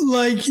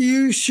like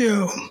you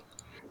show.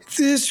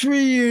 This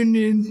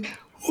reunion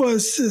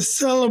was to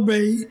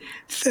celebrate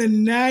the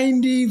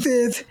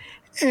 95th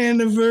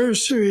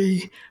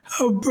anniversary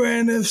of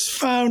Braniff's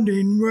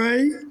founding,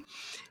 right?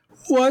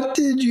 What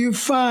did you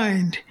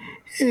find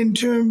in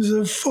terms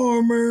of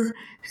former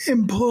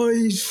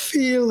employees'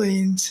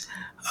 feelings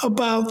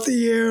about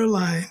the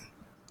airline?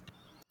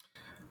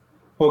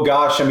 Well,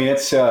 gosh, I mean,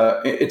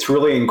 it's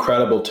really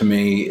incredible to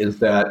me is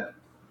that,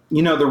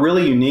 the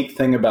really unique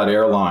thing about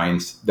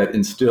airlines that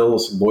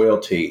instills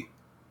loyalty,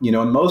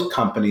 in most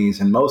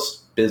companies and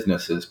most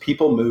businesses,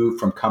 people move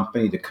from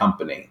company to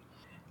company.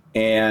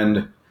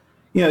 And,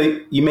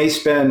 you may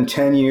spend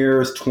 10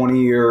 years,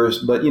 20 years,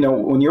 but,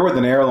 when you're with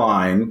an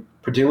airline,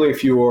 particularly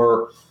if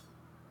you're,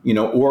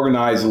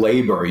 organized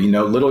labor,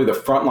 literally the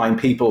frontline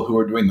people who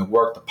are doing the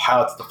work, the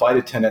pilots, the flight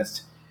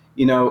attendants,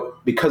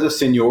 because of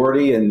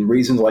seniority and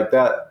reasons like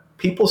that,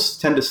 people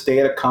tend to stay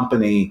at a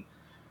company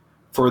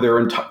for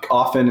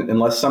often,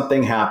 unless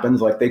something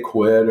happens, like they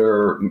quit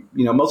or,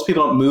 most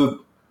people don't move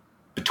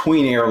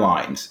between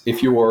airlines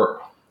if you're,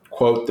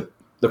 quote,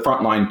 the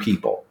frontline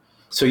people.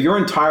 So your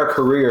entire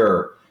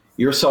career,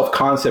 your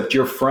self-concept,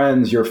 your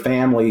friends, your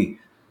family,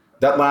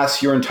 that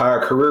lasts your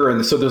entire career.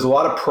 And so there's a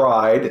lot of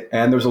pride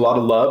and there's a lot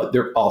of love.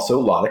 There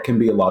also can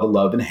be a lot of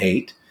love and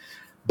hate.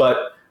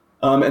 But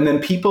and then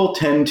people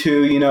tend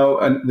to,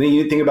 and the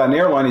unique thing about an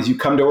airline is you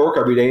come to work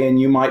every day and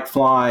you might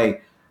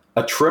fly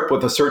a trip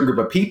with a certain group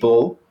of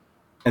people,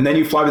 and then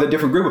you fly with a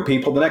different group of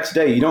people the next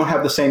day. You don't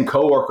have the same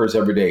coworkers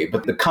every day,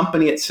 but the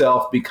company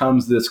itself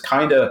becomes this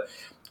kind of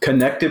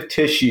connective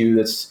tissue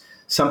that's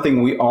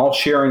something we all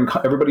share and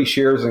everybody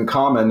shares in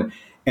common,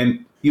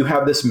 and you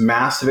have this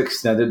massive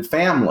extended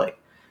family.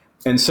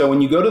 And so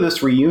when you go to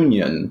these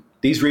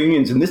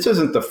reunions, and this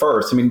isn't the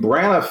first. I mean,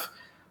 Braniff,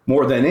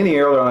 more than any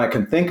airline I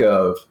can think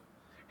of,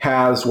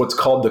 has what's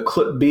called the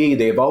Clip B.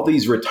 They have all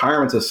these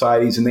retirement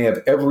societies, and they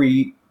have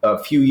every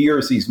few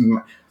years these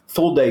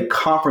full-day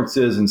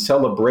conferences and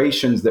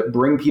celebrations that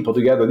bring people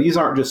together. These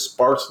aren't just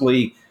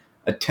sparsely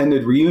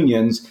attended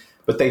reunions,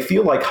 but they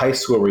feel like high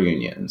school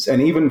reunions.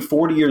 And even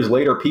 40 years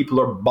later, people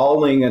are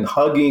bawling and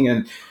hugging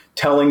and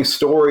telling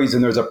stories,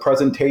 and there's a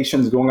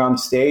presentations going on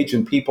stage,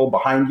 and people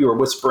behind you are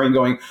whispering,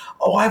 going,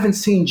 "Oh, I haven't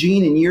seen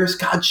Jean in years.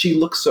 God, she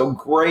looks so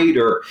great."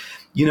 Or,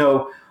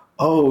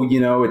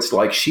 it's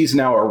like she's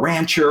now a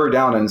rancher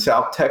down in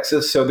South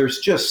Texas. So there's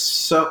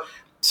just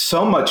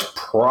so much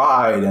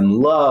pride and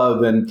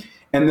love, and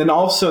then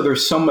also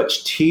there's so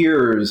much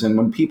tears. And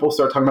when people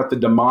start talking about the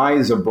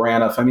demise of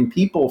Braniff, I mean,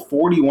 people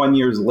 41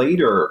 years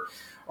later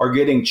are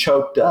getting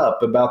choked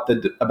up about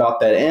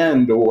that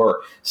end,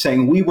 or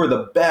saying we were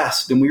the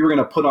best and we were going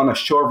to put on a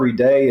show every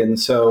day. And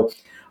so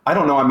I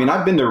don't know. I mean,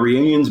 I've been to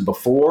reunions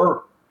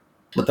before,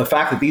 but the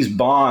fact that these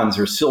bonds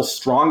are still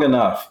strong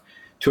enough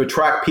to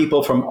attract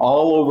people from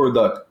all over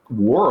the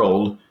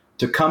world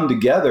to come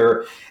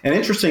together. And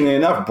interestingly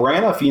enough,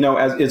 Braniff,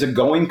 is a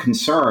going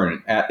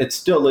concern. It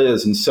still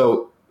is. And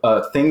so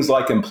things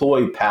like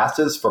employee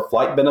passes for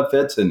flight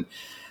benefits and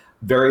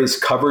various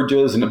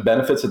coverages and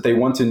benefits that they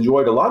once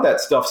enjoyed, a lot of that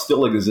stuff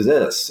still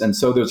exists. And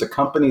so there's a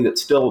company that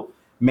still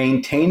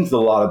maintains a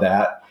lot of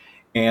that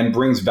and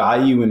brings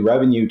value and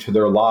revenue to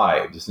their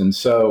lives. And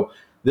so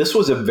this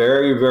was a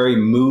very, very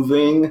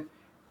moving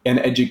and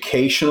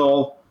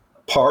educational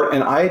part.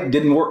 And I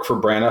didn't work for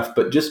Braniff,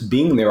 but just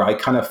being there, I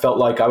kind of felt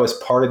like I was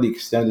part of the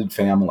extended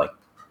family.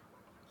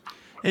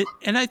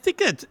 And I think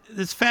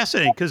that's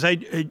fascinating, because I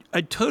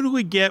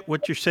totally get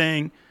what you're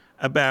saying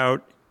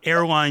about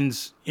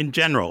airlines in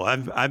general.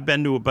 I've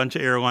been to a bunch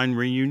of airline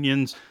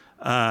reunions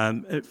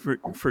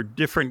for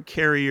different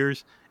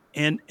carriers,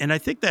 and I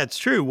think that's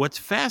true. What's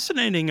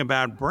fascinating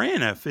about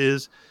Braniff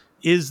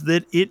is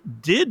that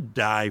it did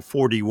die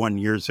 41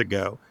 years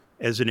ago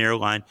as an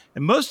airline,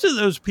 and most of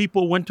those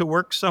people went to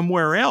work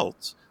somewhere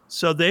else.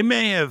 So they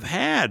may have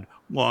had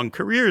long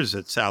careers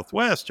at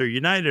Southwest or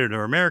United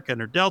or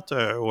American or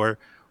Delta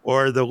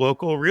or the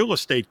local real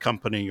estate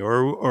company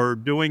or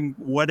doing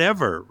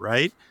whatever,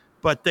 right?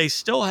 But they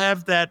still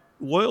have that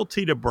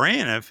loyalty to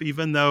Braniff,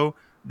 even though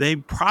they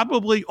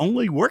probably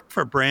only worked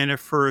for Braniff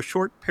for a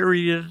short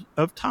period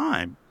of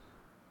time.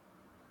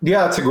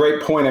 Yeah, that's a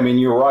great point. I mean,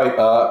 you're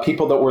right.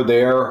 People that were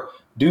there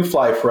do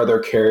fly for other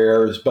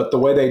carriers, but the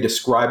way they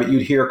describe it,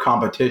 you'd hear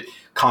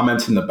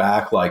comments in the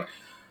back, like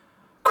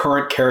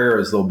current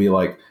carriers, they'll be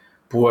like,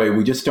 "Boy,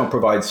 we just don't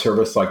provide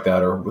service like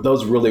that," or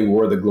 "Those really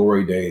were the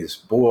glory days."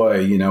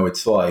 Boy,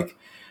 it's like,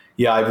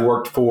 yeah, I've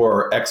worked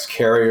for X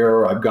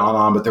carrier, I've gone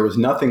on, but there was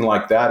nothing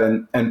like that.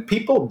 And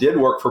people did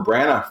work for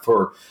Braniff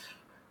for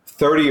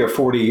 30 or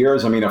 40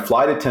 years. I mean, a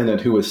flight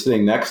attendant who was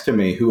sitting next to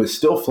me, who was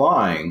still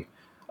flying,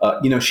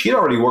 she'd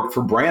already worked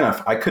for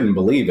Braniff. I couldn't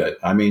believe it.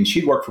 I mean,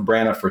 she'd worked for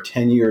Braniff for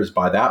 10 years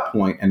by that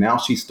point, and now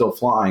she's still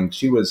flying.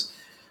 She was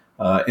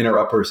in her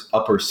upper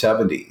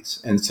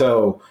 70s. And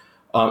so,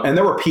 and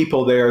there were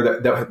people there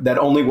that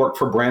only worked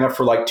for Braniff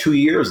for like 2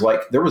 years.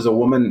 Like there was a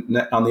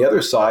woman on the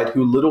other side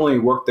who literally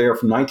worked there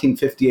from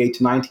 1958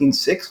 to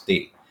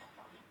 1960.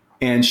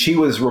 And she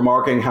was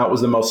remarking how it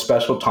was the most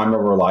special time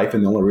of her life.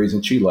 And the only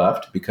reason she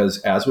left, because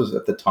as was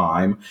at the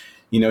time,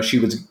 she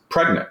was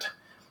pregnant.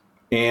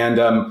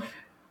 And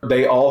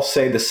they all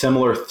say the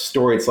similar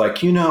story. It's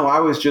like, I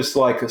was just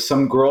like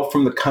some girl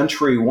from the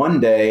country one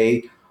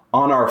day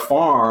on our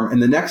farm,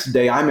 and the next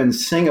day I'm in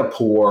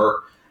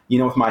Singapore,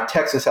 with my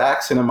Texas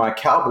accent and my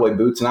cowboy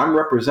boots, and I'm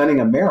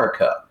representing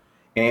America.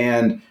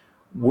 And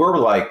we're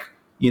like,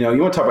 you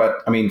want to talk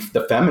about,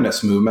 the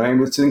feminist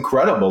movement. It's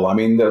incredible.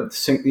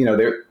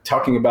 They're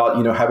talking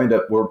about, having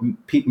to, where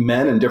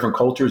men in different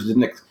cultures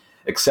didn't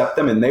accept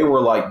them, and they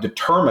were like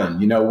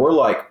determined, we're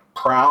like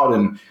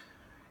proud,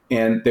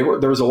 and there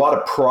was a lot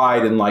of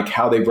pride in like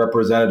how they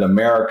represented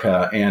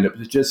America. And it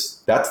was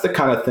just, that's the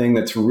kind of thing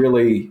that's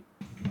really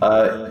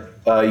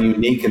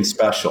unique and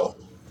special.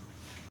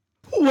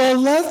 Well,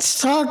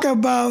 let's talk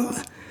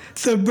about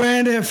the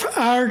Braniff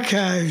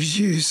archives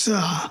you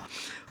saw.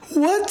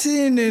 What's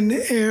in an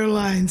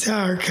airline's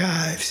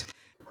archives?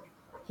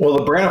 Well,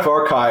 the Braniff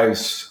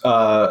archives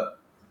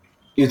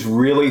is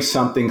really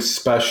something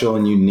special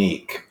and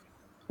unique.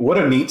 What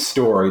a neat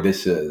story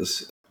this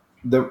is.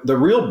 The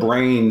real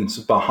brains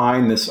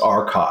behind this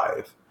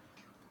archive,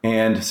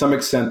 and to some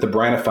extent the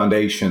Braniff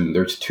Foundation,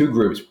 there's two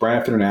groups,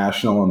 Braniff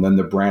International and then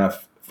the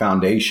Braniff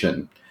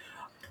Foundation.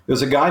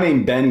 There's a guy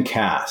named Ben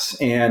Cass,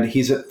 and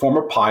he's a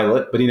former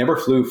pilot, but he never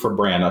flew for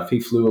Braniff. He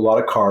flew a lot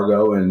of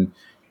cargo and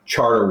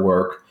charter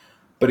work,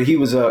 but he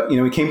was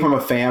he came from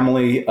a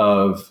family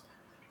of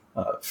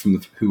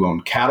who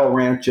owned cattle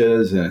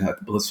ranches, and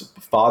his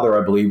father,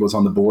 I believe, was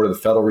on the board of the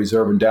Federal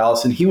Reserve in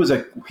Dallas, and he was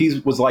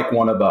like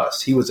one of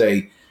us. He was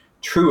a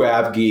true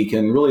av geek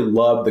and really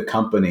loved the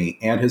company.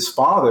 And his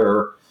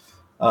father,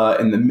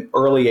 in the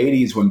early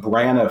 80s, when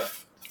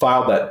Braniff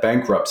filed that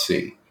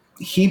bankruptcy,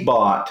 he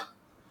bought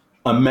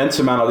immense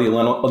amount of the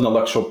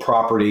intellectual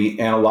property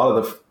and a lot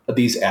of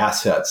these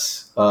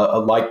assets,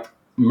 like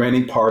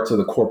many parts of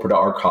the corporate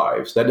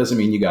archives. That doesn't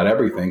mean you got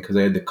everything, because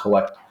they had to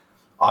collect.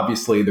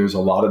 Obviously, there's a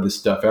lot of this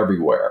stuff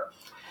everywhere.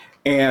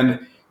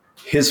 And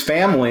his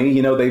family,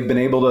 they've been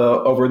able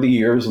to, over the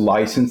years,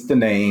 license the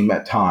name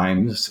at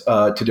times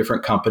to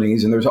different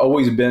companies. And there's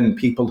always been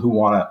people who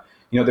want to,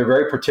 they're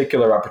very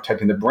particular about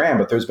protecting the brand,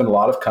 but there's been a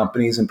lot of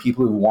companies and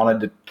people who wanted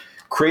to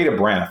create a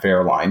Braniff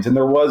Airlines. And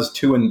there was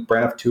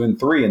Braniff 2 and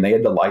 3, and they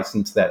had to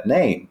license that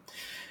name.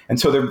 And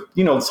so they're,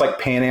 it's like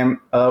Pan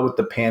Am with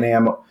the Pan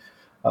Am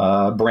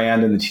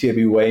brand and the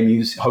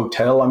TWA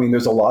Hotel.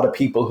 There's a lot of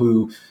people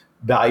who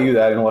value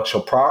that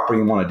intellectual property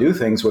and want to do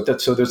things with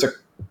it. So there's a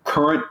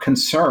current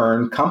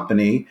concern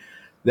company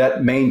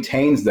that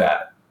maintains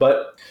that.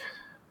 But,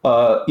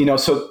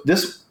 so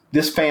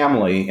this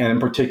family, and in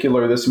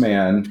particular this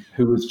man,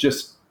 who was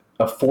just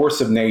a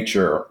force of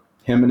nature,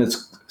 him and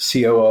his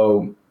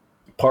COO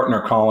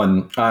partner,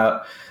 Colin,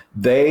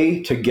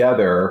 they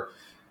together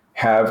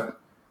have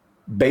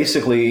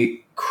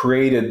basically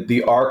created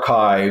the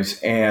archives,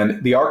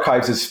 and the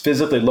archives is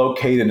physically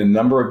located in a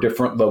number of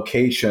different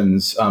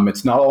locations.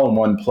 It's not all in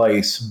one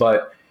place,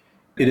 but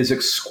it is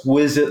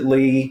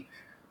exquisitely,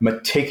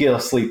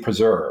 meticulously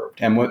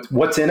preserved. And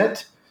what's in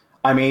it?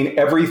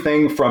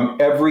 Everything from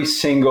every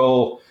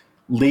single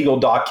legal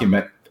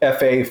document,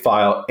 FA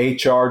file,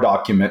 HR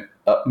document,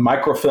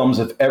 microfilms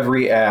of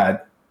every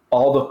ad,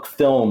 all the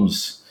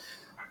films,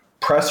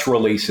 press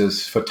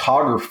releases,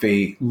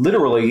 photography,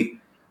 literally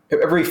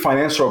every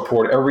financial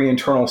report, every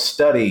internal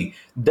study.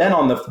 Then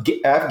on the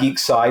AvGeek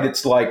side,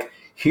 it's like,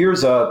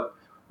 here's a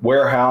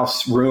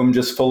warehouse room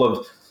just full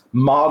of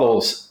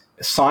models,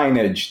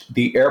 signage,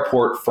 the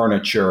airport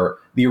furniture,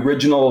 the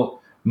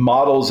original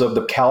models of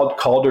the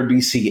Calder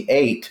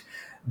DC-8,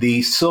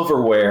 the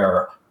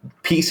silverware,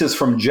 pieces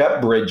from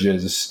jet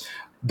bridges.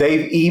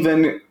 They've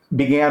even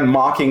began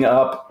mocking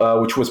up,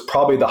 which was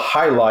probably the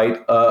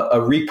highlight,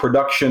 a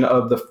reproduction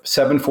of the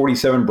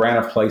 747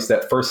 Braniff place,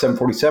 that first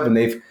 747.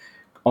 They've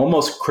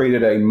almost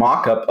created a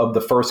mock-up of the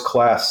first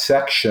class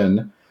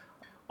section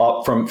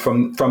from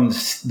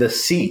the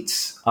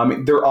seats.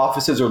 Their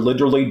offices are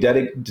literally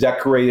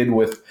decorated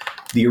with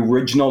the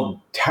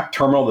original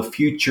Terminal of the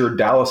Future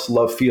Dallas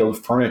Love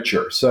Field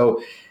furniture. So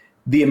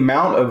the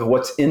amount of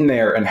what's in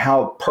there and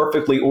how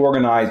perfectly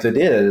organized it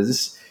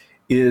is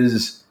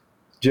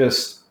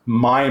just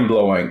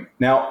mind-blowing.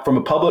 Now, from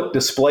a public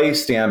display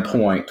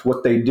standpoint,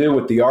 what they do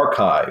with the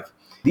archive,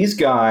 these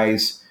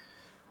guys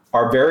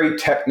are very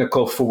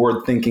technical,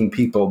 forward-thinking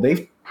people.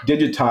 They've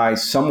digitized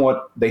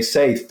somewhat, they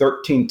say,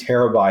 13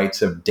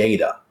 terabytes of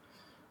data,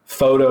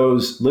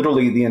 photos,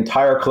 literally the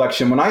entire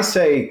collection. When I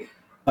say,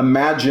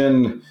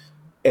 imagine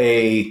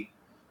a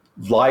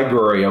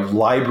library of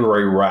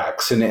library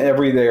racks, and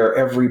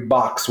every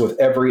box with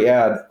every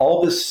ad,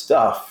 all this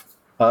stuff,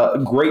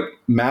 great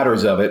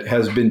matters of it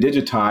has been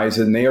digitized,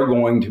 and they are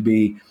going to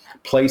be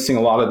placing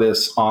a lot of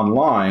this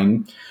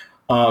online.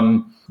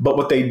 But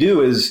what they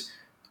do is,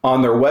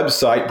 on their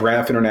website,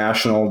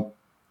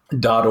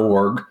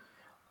 braniffinternational.org,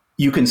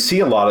 you can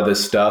see a lot of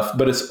this stuff,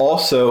 but it's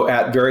also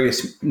at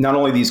various, not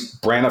only these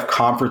Braniff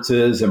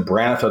conferences and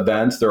Braniff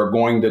events. They're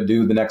going to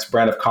do the next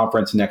Braniff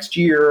conference next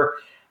year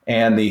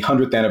and the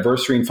 100th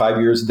anniversary in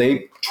 5 years.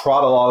 They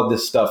trot a lot of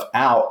this stuff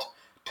out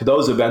to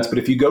those events. But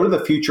if you go to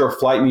the Future of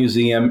Flight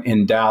Museum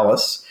in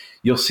Dallas,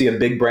 you'll see a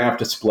big Braniff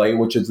display,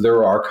 which is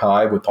their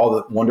archive with all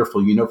the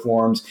wonderful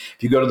uniforms.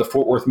 If you go to the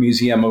Fort Worth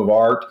Museum of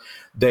Art,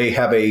 they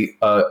have a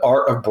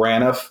Art of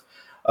Braniff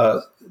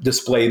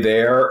display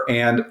there,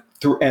 and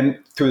through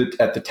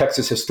at the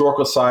Texas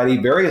Historical Society,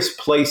 various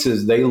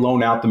places they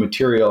loan out the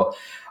material.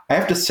 I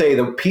have to say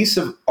the piece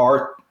of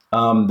art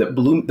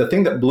the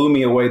thing that blew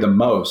me away the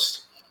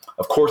most,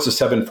 of course, the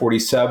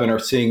 747 or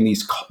seeing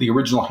the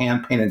original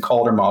hand painted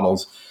Calder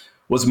models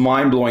was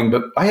mind blowing.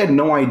 But I had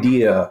no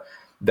idea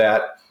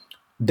that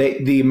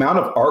the amount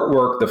of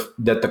artwork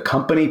that the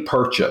company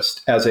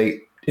purchased as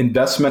a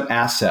investment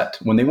asset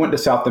when they went to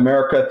South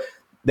America,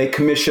 they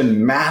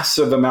commissioned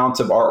massive amounts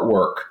of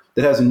artwork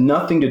that has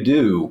nothing to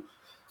do,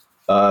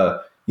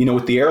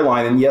 with the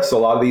airline. And yes, a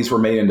lot of these were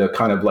made into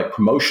kind of like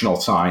promotional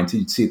signs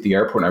you'd see at the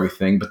airport and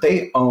everything. But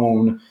they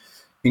own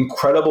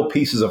incredible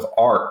pieces of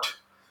art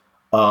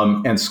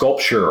and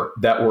sculpture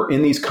that were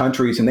in these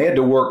countries, and they had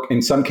to work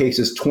in some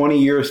cases 20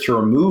 years to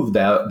remove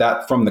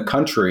that from the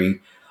country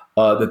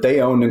that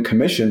they owned and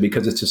commissioned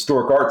because it's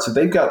historic art. So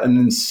they've got an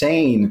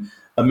insane,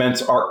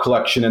 immense art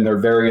collection in their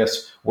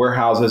various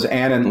warehouses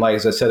and, in, like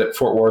as I said, at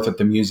Fort Worth at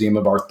the Museum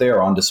of Art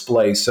there on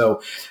display.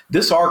 So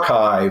this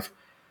archive,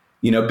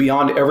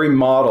 beyond every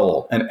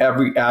model and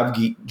every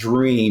AvGeek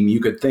dream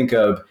you could think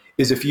of,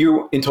 is if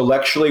you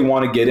intellectually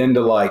want to get into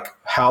like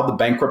how the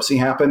bankruptcy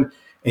happened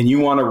and you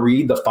want to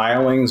read the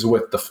filings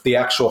with the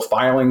actual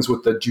filings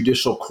with the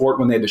judicial court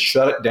when they had to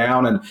shut it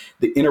down and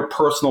the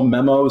interpersonal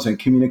memos and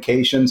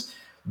communications,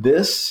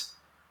 this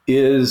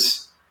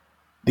is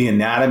the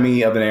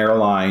anatomy of an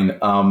airline.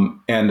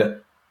 And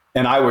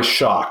I was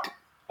shocked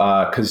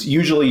because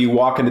usually you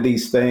walk into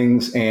these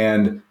things,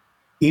 and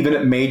even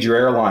at major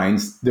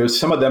airlines, there's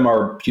some of them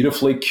are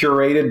beautifully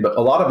curated, but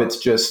a lot of it's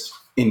just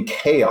in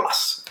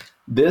chaos.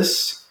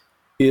 This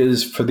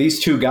is for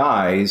these two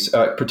guys,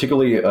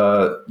 particularly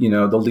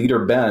the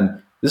leader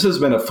Ben. This has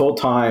been a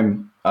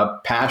full-time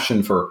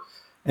passion for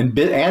and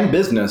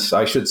business,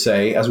 I should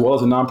say, as well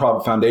as a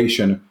nonprofit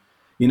foundation,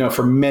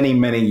 for many,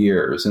 many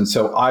years. And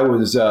so I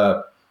was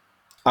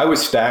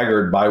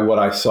staggered by what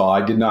I saw.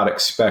 I did not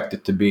expect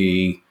it to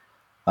be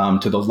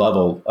to the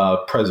level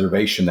of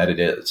preservation that it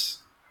is.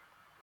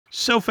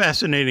 So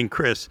fascinating,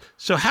 Chris.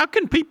 So how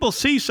can people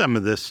see some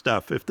of this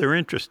stuff if they're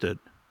interested?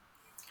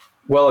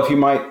 Well, if you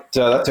might,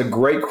 that's a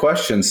great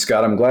question,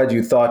 Scott. I'm glad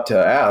you thought to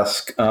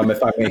ask.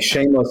 If I may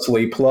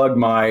shamelessly plug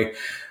my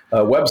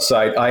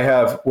website, I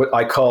have what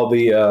I call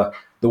the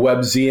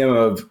Webmuseum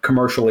of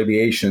Commercial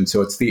Aviation.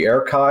 So it's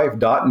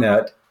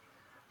thearchive.net.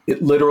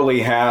 It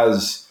literally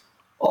has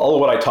all of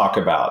what I talk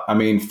about. I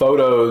mean,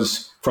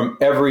 photos from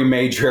every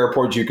major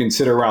airport you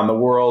consider around the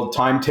world,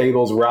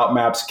 timetables, route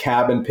maps,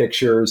 cabin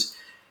pictures,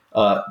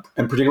 and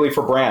particularly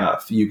for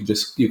Braniff,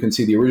 you can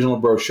see the original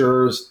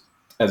brochures,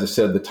 as I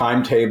said, the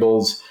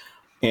timetables,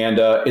 and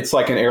it's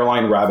like an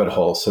airline rabbit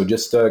hole. So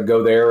just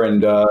go there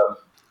and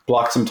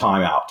block some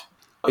time out.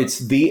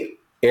 It's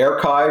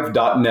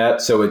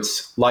thearchive.net. So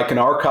it's like an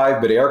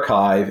archive, but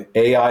archive,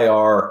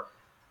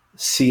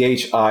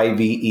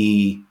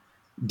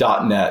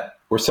 AIRCHIVE.net.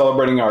 We're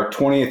celebrating our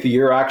 20th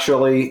year,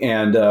 actually,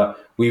 and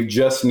we've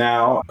just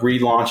now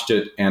relaunched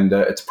it, and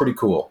it's pretty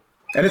cool.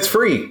 And it's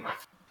free.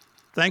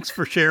 Thanks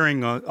for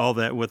sharing all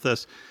that with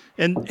us.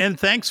 And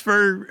thanks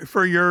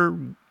for your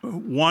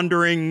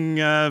wandering,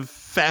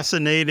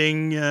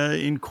 fascinating,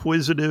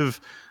 inquisitive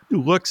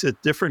looks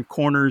at different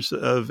corners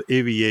of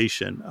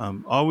aviation.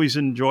 Always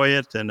enjoy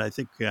it, and I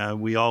think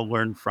we all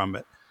learn from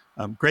it.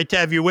 Great to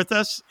have you with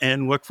us,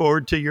 and look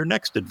forward to your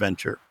next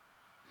adventure.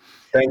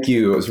 Thank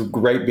you. It was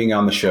great being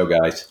on the show,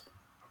 guys.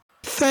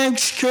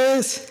 Thanks,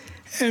 Chris.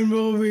 And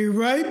we'll be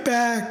right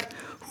back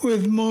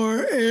with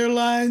more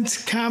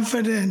Airlines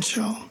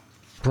Confidential.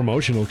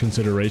 Promotional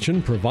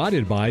consideration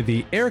provided by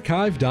the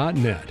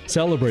Archive.net,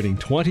 celebrating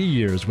 20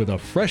 years with a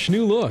fresh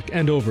new look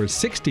and over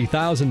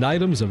 60,000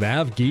 items of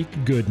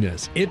AvGeek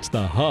goodness. It's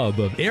the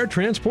hub of air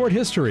transport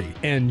history,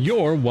 and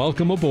you're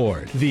welcome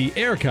aboard. The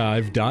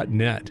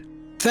Archive.net.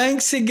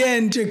 Thanks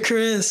again to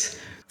Chris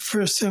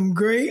for some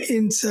great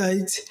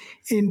insights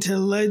into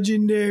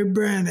legendary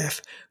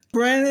Braniff.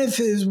 Braniff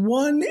is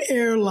one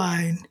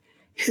airline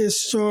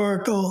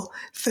historical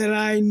that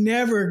I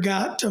never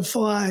got to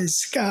fly,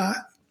 Scott.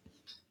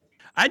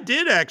 I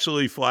did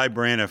actually fly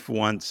Braniff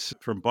once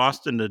from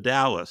Boston to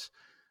Dallas.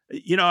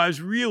 I was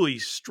really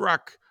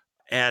struck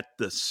at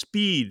the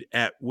speed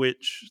at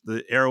which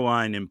the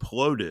airline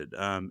imploded,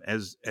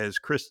 as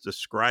Chris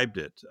described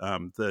it.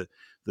 The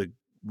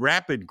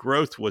rapid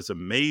growth was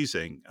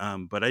amazing,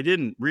 but I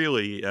didn't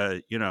really,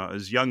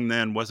 as young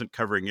then, wasn't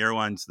covering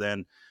airlines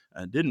then,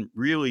 didn't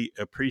really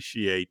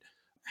appreciate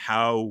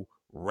how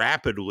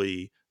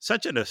rapidly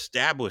such an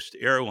established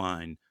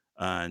airline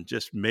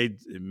just made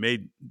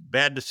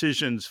bad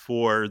decisions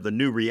for the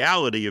new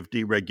reality of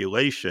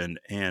deregulation.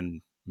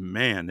 And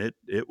man,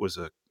 it was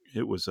a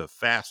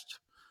fast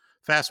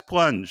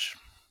plunge.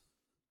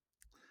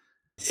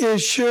 It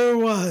sure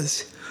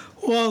was.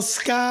 Well,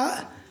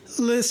 Scott,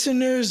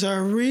 listeners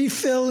are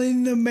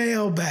refilling the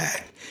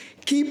mailbag.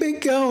 Keep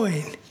it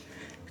going.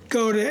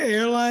 Go to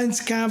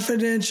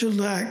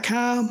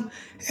airlinesconfidential.com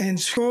and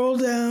scroll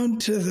down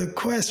to the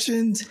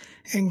questions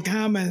and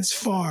comments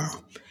form.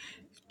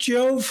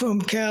 Joe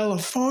from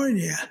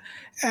California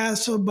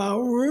asked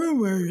about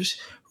rumors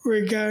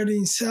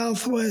regarding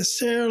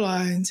Southwest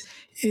Airlines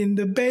in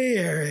the Bay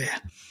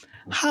Area.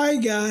 Hi,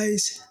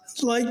 guys.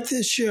 like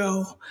the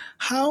show,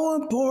 how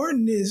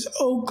important is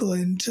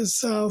Oakland to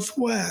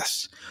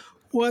Southwest?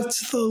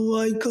 What's the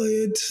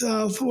likelihood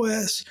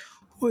Southwest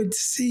would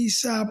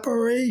cease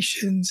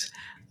operations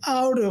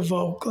out of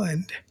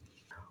Oakland?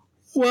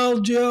 Well,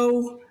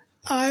 Joe,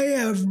 I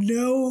have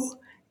no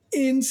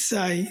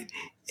insight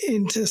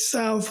into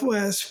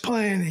Southwest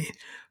planning,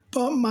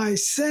 but my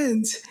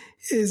sense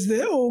is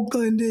that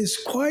Oakland is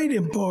quite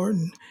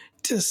important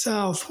to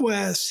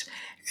Southwest,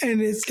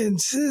 and it's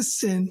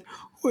consistent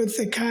with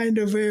the kind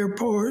of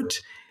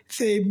airports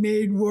they've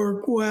made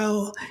work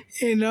well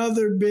in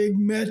other big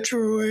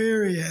metro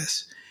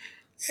areas.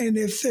 And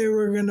if they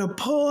were going to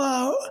pull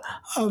out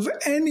of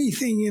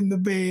anything in the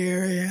Bay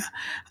Area,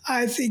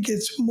 I think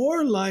it's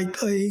more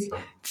likely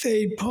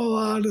they'd pull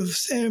out of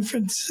San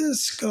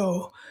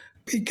Francisco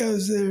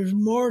because there's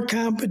more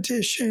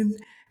competition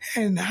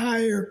and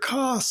higher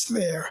costs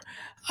there.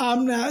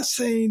 I'm not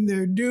saying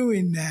they're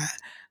doing that.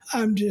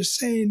 I'm just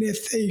saying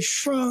if they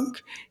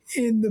shrunk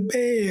in the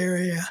Bay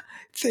Area,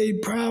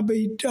 they'd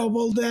probably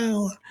double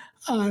down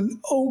on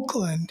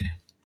Oakland.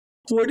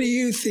 What do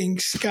you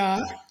think,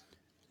 Scott?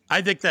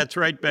 I think that's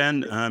right,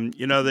 Ben.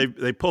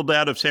 They pulled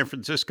out of San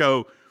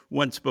Francisco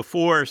once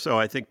before, so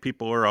I think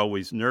people are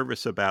always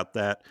nervous about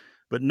that.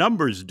 But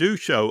numbers do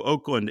show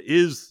Oakland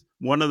is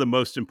one of the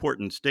most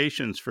important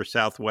stations for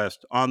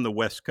Southwest on the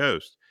West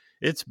Coast.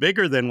 It's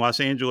bigger than Los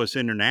Angeles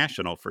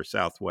International for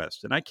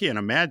Southwest, and I can't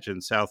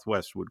imagine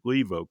Southwest would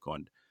leave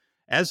Oakland.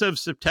 As of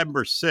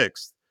September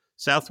 6th,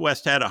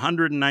 Southwest had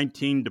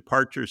 119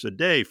 departures a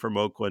day from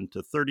Oakland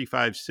to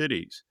 35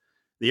 cities.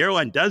 The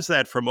airline does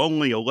that from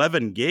only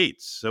 11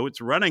 gates, so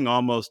it's running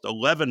almost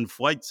 11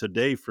 flights a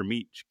day from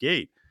each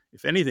gate.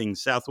 If anything,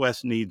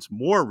 Southwest needs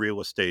more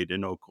real estate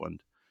in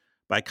Oakland.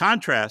 By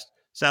contrast,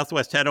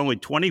 Southwest had only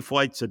 20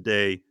 flights a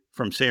day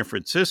from San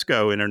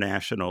Francisco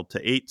International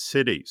to 8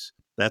 cities.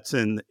 That's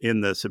in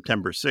the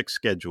September 6th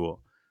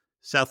schedule.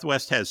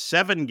 Southwest has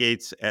 7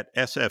 gates at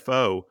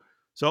SFO,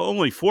 so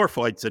only 4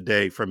 flights a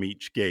day from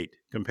each gate,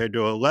 compared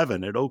to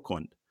 11 at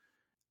Oakland.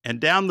 And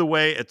down the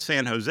way at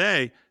San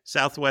Jose,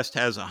 Southwest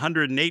has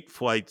 108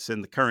 flights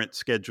in the current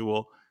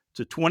schedule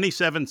to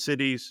 27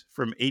 cities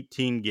from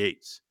 18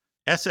 gates.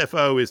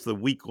 SFO is the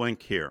weak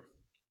link here.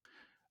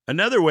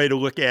 Another way to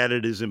look at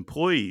it is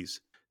employees.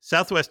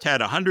 Southwest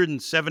had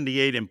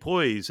 178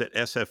 employees at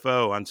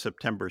SFO on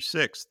September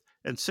 6th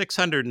and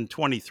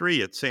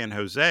 623 at San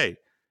Jose.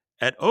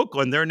 At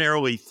Oakland, there are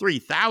nearly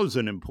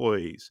 3,000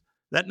 employees.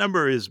 That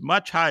number is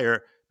much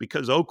higher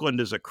because Oakland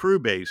is a crew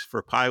base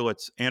for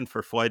pilots and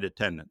for flight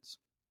attendants.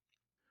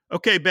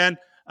 Okay, Ben,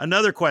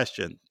 another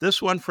question.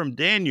 This one from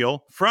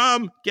Daniel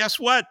from, guess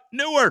what,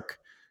 Newark.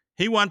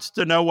 He wants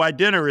to know why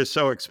dinner is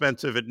so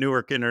expensive at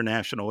Newark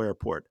International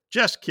Airport.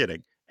 Just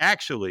kidding.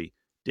 Actually,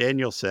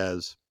 Daniel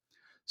says,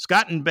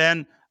 Scott and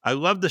Ben, I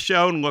love the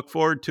show and look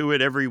forward to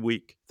it every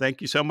week.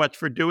 Thank you so much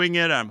for doing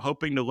it. I'm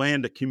hoping to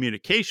land a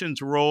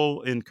communications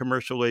role in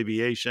commercial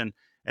aviation,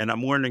 and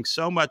I'm learning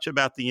so much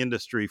about the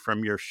industry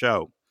from your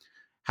show.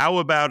 How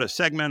about a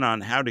segment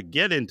on how to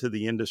get into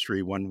the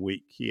industry one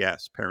week, he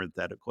asked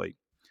parenthetically.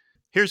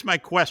 Here's my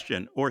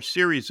question, or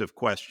series of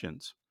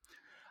questions.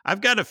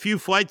 I've got a few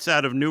flights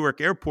out of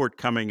Newark Airport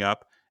coming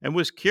up and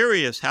was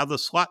curious how the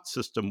slot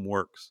system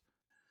works.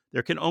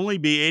 There can only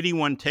be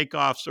 81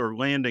 takeoffs or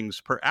landings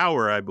per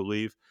hour, I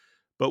believe,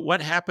 but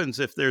what happens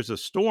if there's a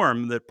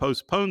storm that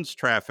postpones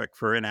traffic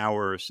for an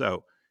hour or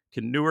so?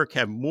 Can Newark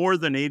have more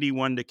than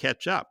 81 to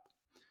catch up?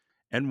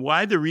 And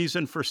why the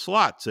reason for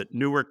slots at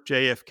Newark,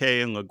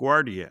 JFK, and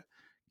LaGuardia?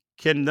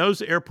 Can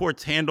those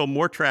airports handle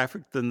more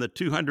traffic than the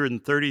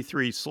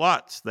 233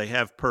 slots they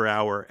have per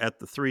hour at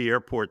the 3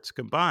 airports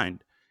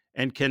combined?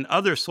 And can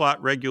other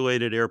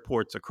slot-regulated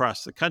airports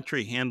across the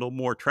country handle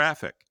more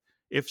traffic?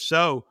 If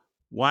so,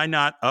 why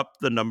not up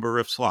the number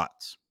of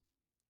slots?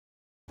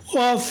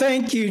 Well,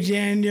 thank you,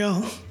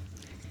 Daniel.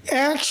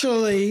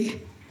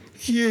 Actually,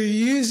 you're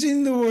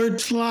using the word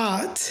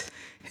slot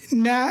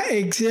not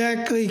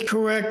exactly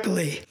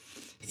correctly.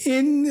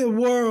 In the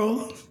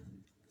world,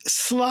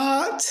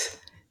 slots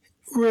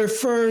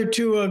refer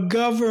to a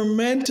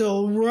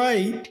governmental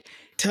right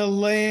to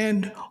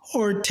land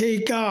or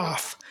take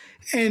off.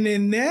 And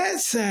in that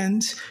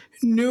sense,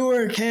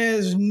 Newark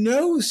has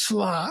no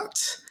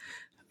slots,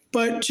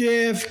 but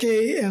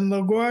JFK and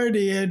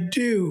LaGuardia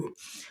do.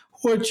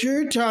 What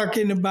you're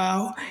talking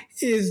about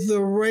is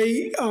the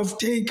rate of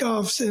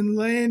takeoffs and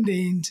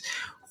landings,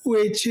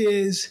 which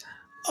is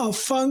a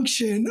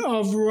function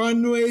of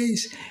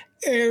runways,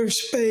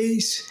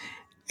 airspace,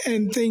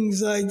 and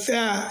things like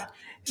that.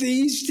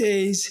 These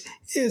days,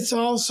 it's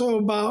also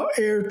about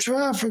air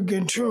traffic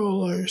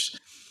controllers.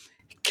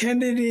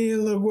 Kennedy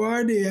and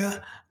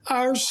LaGuardia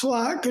are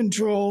slot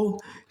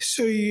controlled,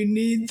 so you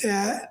need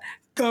that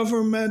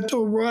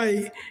governmental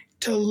right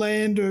to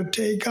land or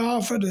take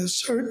off at a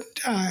certain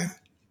time.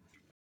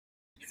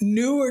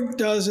 Newark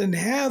doesn't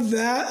have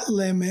that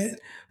limit,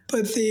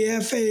 but the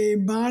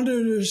FAA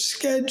monitors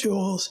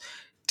schedules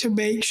to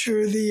make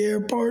sure the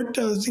airport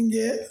doesn't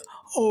get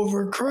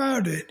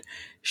overcrowded.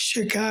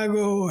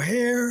 Chicago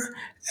O'Hare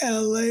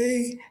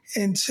LA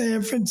and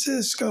San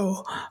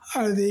Francisco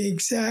are the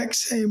exact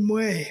same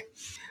way.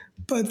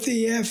 But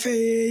the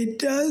FAA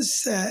does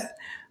set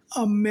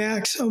a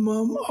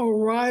maximum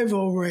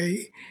arrival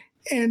rate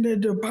and a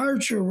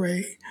departure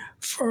rate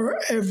for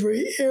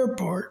every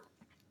airport.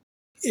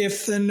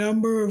 If the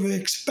number of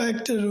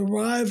expected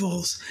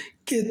arrivals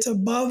gets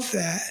above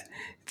that,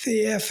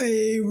 the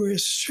FAA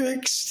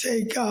restricts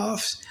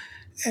takeoffs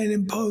and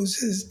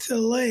imposes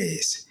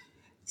delays.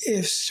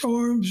 If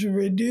storms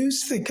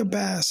reduce the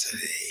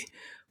capacity,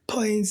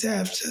 planes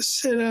have to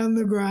sit on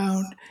the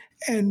ground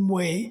and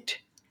wait.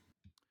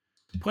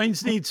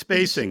 Planes need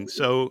spacing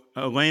so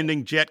a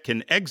landing jet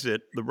can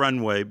exit the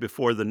runway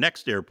before the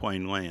next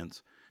airplane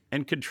lands.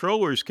 And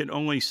controllers can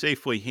only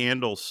safely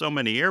handle so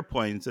many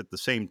airplanes at the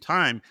same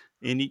time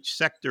in each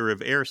sector of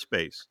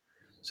airspace.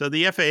 So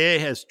the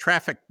FAA has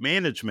traffic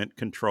management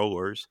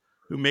controllers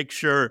who make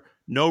sure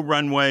no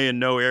runway and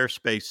no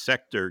airspace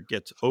sector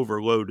gets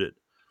overloaded.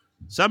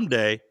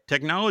 Someday,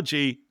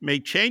 technology may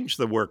change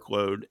the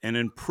workload and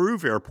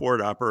improve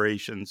airport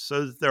operations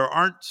so that there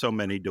aren't so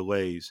many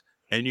delays,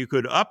 and you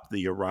could up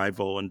the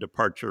arrival and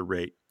departure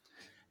rate.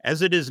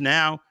 As it is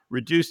now,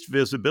 reduced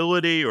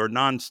visibility or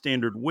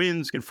non-standard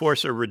winds can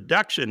force a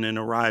reduction in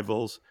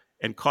arrivals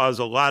and cause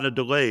a lot of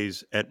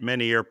delays at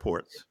many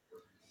airports.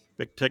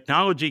 But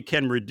technology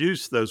can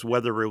reduce those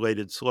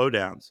weather-related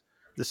slowdowns.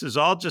 This is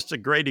all just a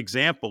great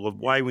example of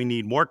why we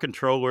need more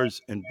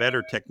controllers and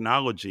better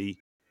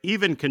technology.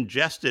 Even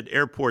congested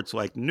airports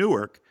like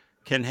Newark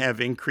can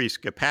have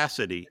increased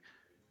capacity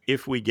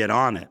if we get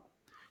on it.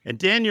 And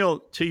Daniel,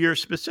 to your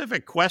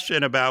specific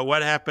question about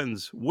what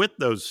happens with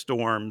those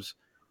storms,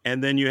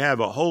 and then you have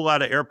a whole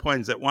lot of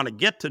airplanes that want to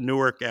get to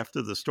Newark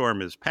after the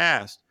storm has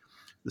passed,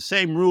 the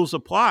same rules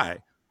apply.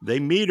 They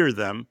meter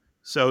them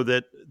so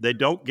that they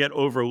don't get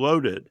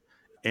overloaded.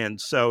 And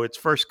so it's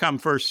first come,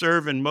 first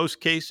serve in most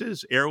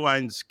cases.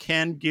 Airlines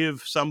can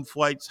give some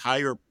flights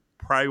higher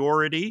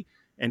priority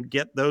and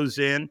get those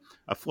in.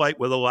 A flight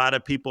with a lot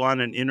of people on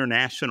an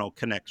international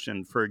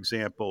connection, for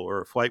example,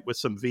 or a flight with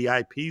some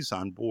VIPs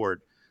on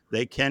board,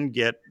 they can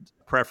get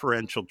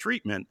preferential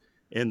treatment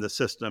in the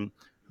system.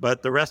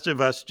 But the rest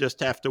of us just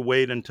have to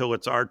wait until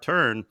it's our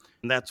turn.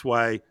 And that's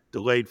why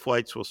delayed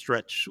flights will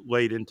stretch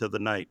late into the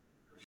night.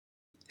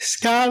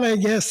 Scott, I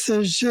guess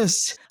there's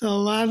just a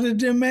lot of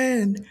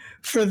demand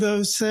for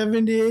those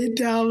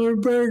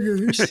 $78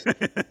 burgers.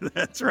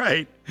 That's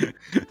right.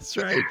 That's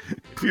right.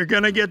 If you're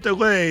going to get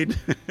delayed,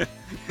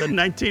 the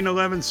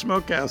 1911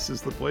 Smokehouse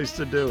is the place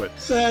to do it.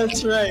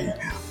 That's right.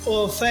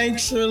 Well,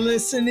 thanks for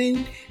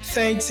listening.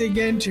 Thanks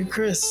again to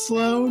Chris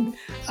Sloan.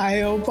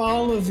 I hope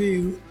all of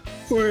you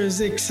were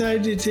as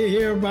excited to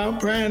hear about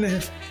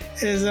Braniff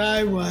as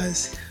I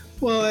was.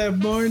 We'll have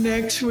more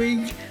next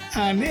week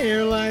on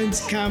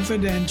Airlines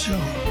Confidential.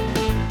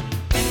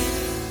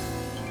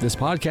 This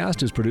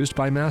podcast is produced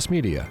by Mass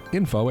Media.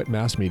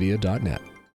 Info@massmedia.net.